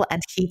example,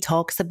 and he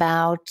talks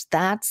about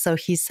that. So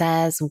he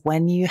says,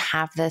 when you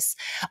have this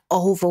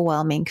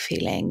overwhelming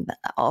feeling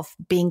of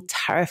being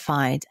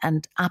terrified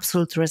and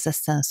absolute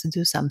resistance to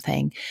do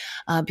something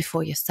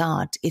before you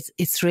start,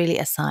 it's really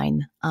a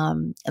sign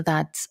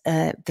that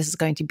this is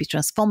going to be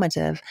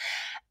transformative.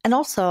 And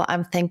also,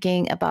 I'm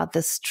thinking about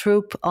this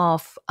troupe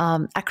of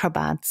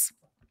acrobats.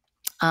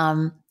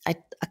 I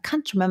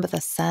can't remember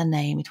the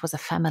surname. It was a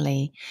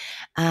family,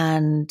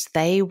 and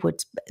they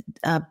would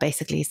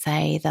basically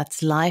say that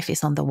life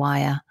is on the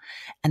wire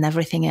and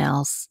everything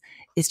else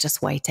is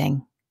just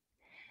waiting.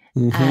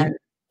 And,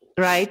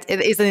 right?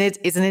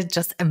 Isn't it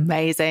just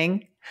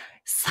amazing?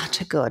 Such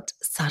a good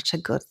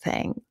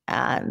thing.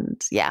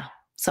 And yeah,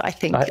 so I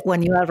think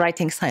when you are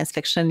writing science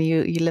fiction,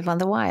 you live on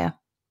the wire.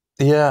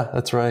 Yeah,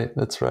 that's right.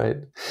 That's right.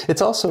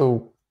 It's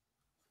also,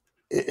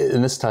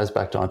 and this ties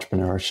back to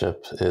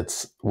entrepreneurship,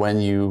 it's when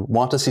you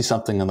want to see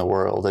something in the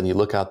world and you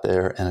look out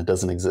there and it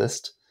doesn't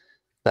exist,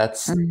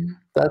 that's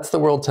the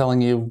world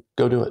telling you,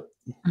 go do it.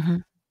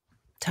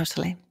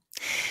 Totally.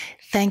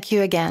 Thank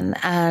you again.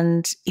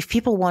 And if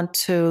people want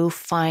to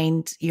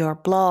find your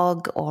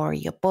blog or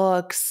your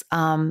books,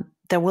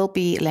 there will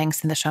be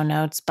links in the show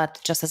notes, but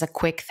just as a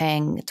quick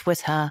thing,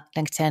 Twitter,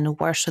 LinkedIn,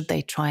 where should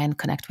they try and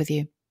connect with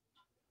you?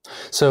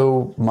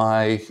 So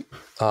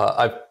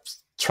I've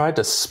tried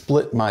to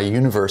split my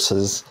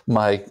universes,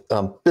 my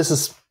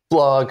business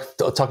blog,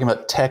 talking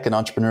about tech and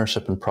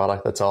entrepreneurship and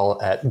product. That's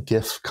all at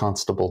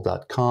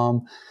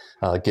giffconstable.com,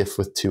 Giff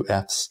with 2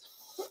 Fs.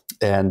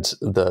 And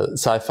the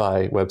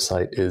sci-fi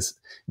website is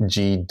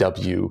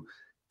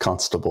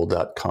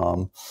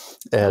gwconstable.com.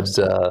 And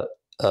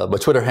my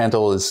Twitter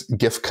handle is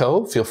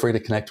GiffCo. Feel free to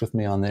connect with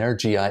me on there,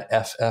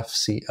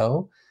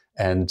 GIFFCO.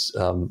 And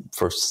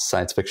for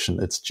science fiction,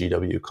 it's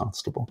GW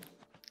Constable.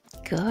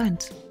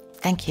 Good.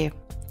 Thank you.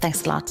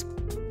 Thanks a lot.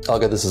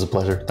 Olga, this is a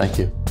pleasure. Thank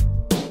you.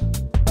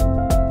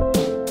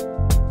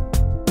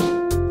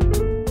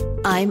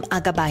 I'm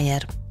Aga Bayer,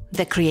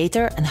 the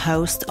creator and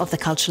host of the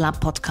Culture Lab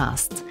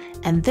podcast,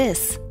 and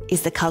this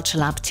is the Culture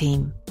Lab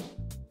team.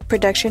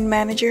 Production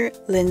Manager,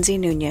 Lindsay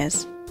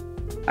Nunez.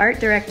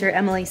 Art Director,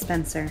 Emily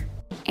Spencer.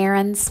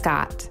 Aaron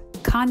Scott,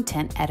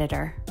 Content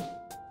Editor.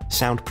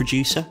 Sound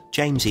Producer,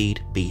 James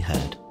Eade, Be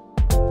Heard.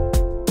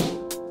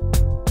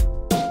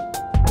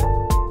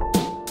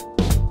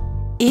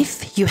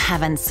 If you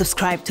haven't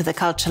subscribed to the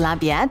Culture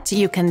Lab yet,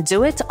 you can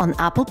do it on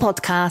Apple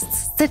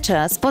Podcasts,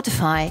 Stitcher,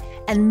 Spotify,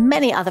 and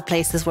many other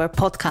places where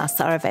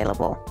podcasts are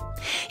available.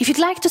 If you'd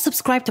like to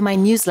subscribe to my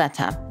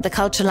newsletter, The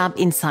Culture Lab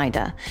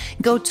Insider,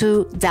 go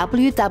to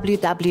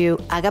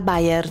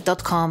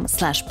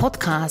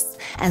www.agabayer.com/podcasts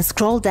and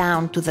scroll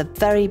down to the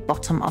very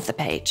bottom of the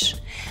page.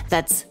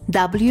 That's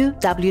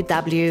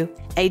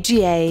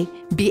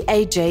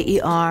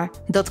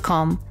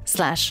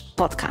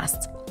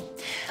www.agabayer.com/podcast.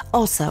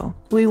 Also,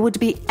 we would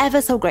be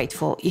ever so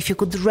grateful if you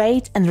could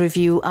rate and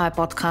review our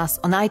podcast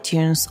on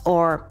iTunes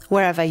or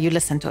wherever you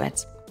listen to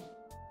it.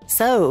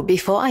 So,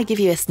 before I give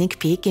you a sneak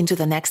peek into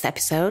the next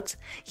episode,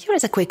 here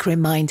is a quick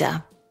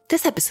reminder.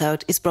 This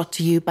episode is brought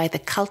to you by the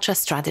Culture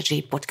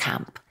Strategy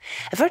Bootcamp,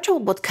 a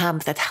virtual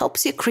bootcamp that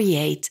helps you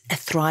create a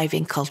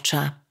thriving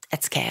culture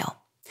at scale.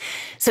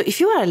 So if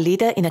you are a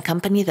leader in a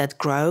company that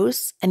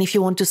grows, and if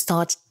you want to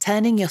start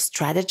turning your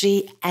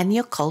strategy and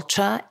your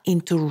culture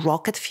into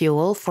rocket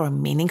fuel for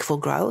meaningful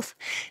growth,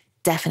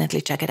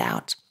 definitely check it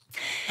out.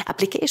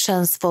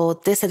 Applications for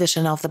this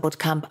edition of the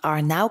bootcamp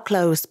are now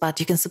closed, but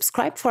you can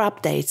subscribe for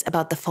updates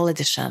about the fall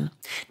edition.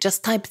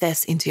 Just type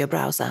this into your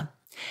browser.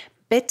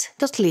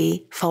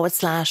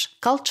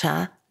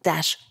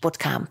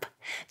 bit.ly/culture-bootcamp.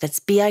 That's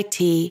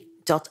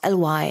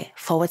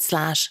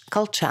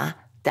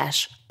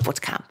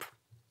bit.ly/culture-bootcamp.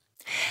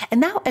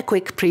 And now a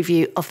quick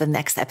preview of the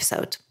next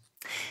episode.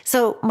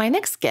 So my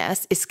next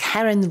guest is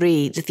Karen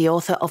Reed, the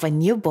author of a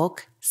new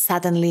book,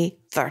 Suddenly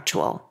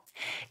Virtual.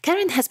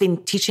 Karen has been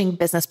teaching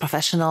business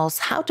professionals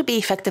how to be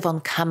effective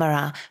on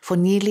camera for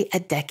nearly a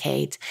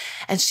decade,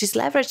 and she's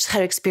leveraged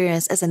her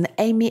experience as an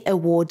Emmy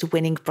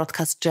Award-winning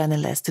broadcast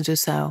journalist to do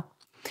so.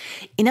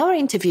 In our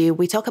interview,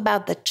 we talk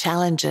about the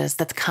challenges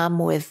that come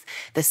with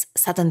this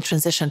sudden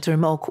transition to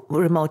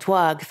remote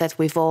work that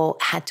we've all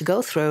had to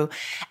go through,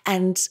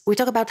 and we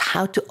talk about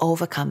how to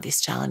overcome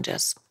these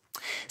challenges.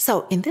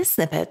 So in this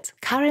snippet,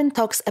 Karen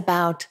talks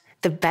about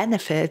the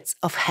benefits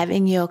of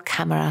having your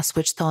camera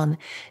switched on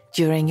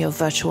during your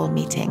virtual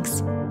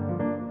meetings.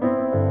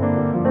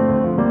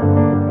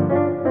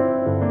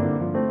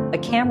 A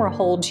camera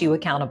holds you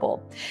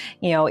accountable.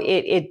 You know,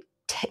 it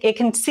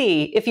can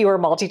see if you are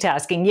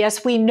multitasking.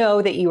 Yes, we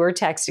know that you are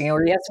texting,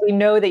 or yes, we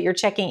know that you're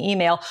checking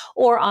email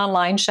or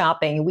online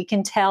shopping. We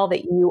can tell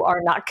that you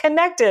are not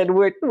connected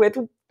with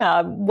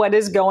what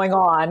is going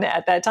on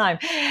at that time.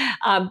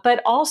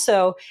 But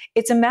also,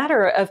 it's a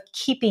matter of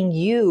keeping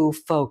you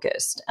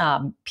focused.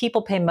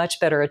 People pay much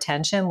better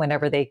attention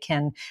whenever they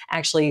can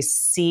actually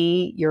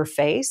see your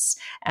face,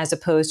 as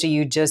opposed to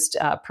you just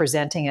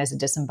presenting as a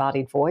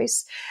disembodied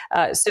voice.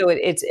 So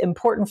it's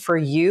important for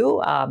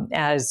you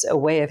as a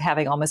way of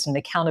having almost an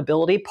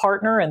accountability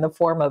partner in the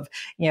form of,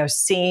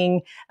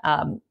 seeing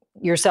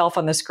yourself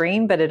on the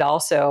screen, but it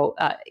also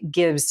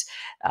gives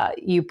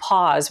you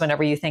pause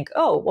whenever you think,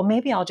 oh, well,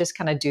 maybe I'll just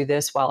kind of do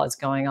this while it's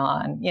going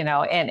on,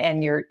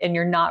 and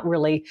you're not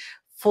really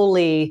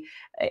fully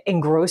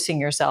engrossing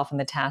yourself in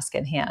the task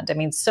at hand. I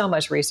mean, so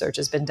much research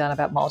has been done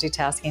about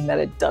multitasking that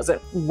it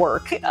doesn't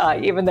work,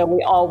 even though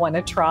we all want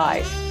to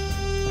try.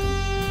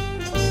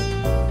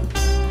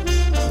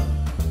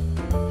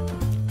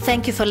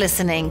 Thank you for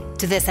listening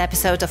to this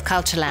episode of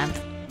Culture Lab.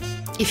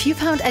 If you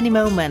found any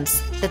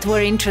moments that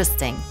were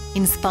interesting,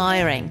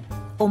 inspiring,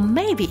 or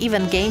maybe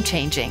even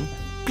game-changing,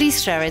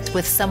 please share it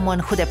with someone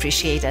who'd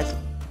appreciate it.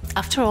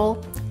 After all,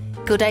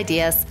 good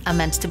ideas are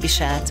meant to be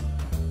shared.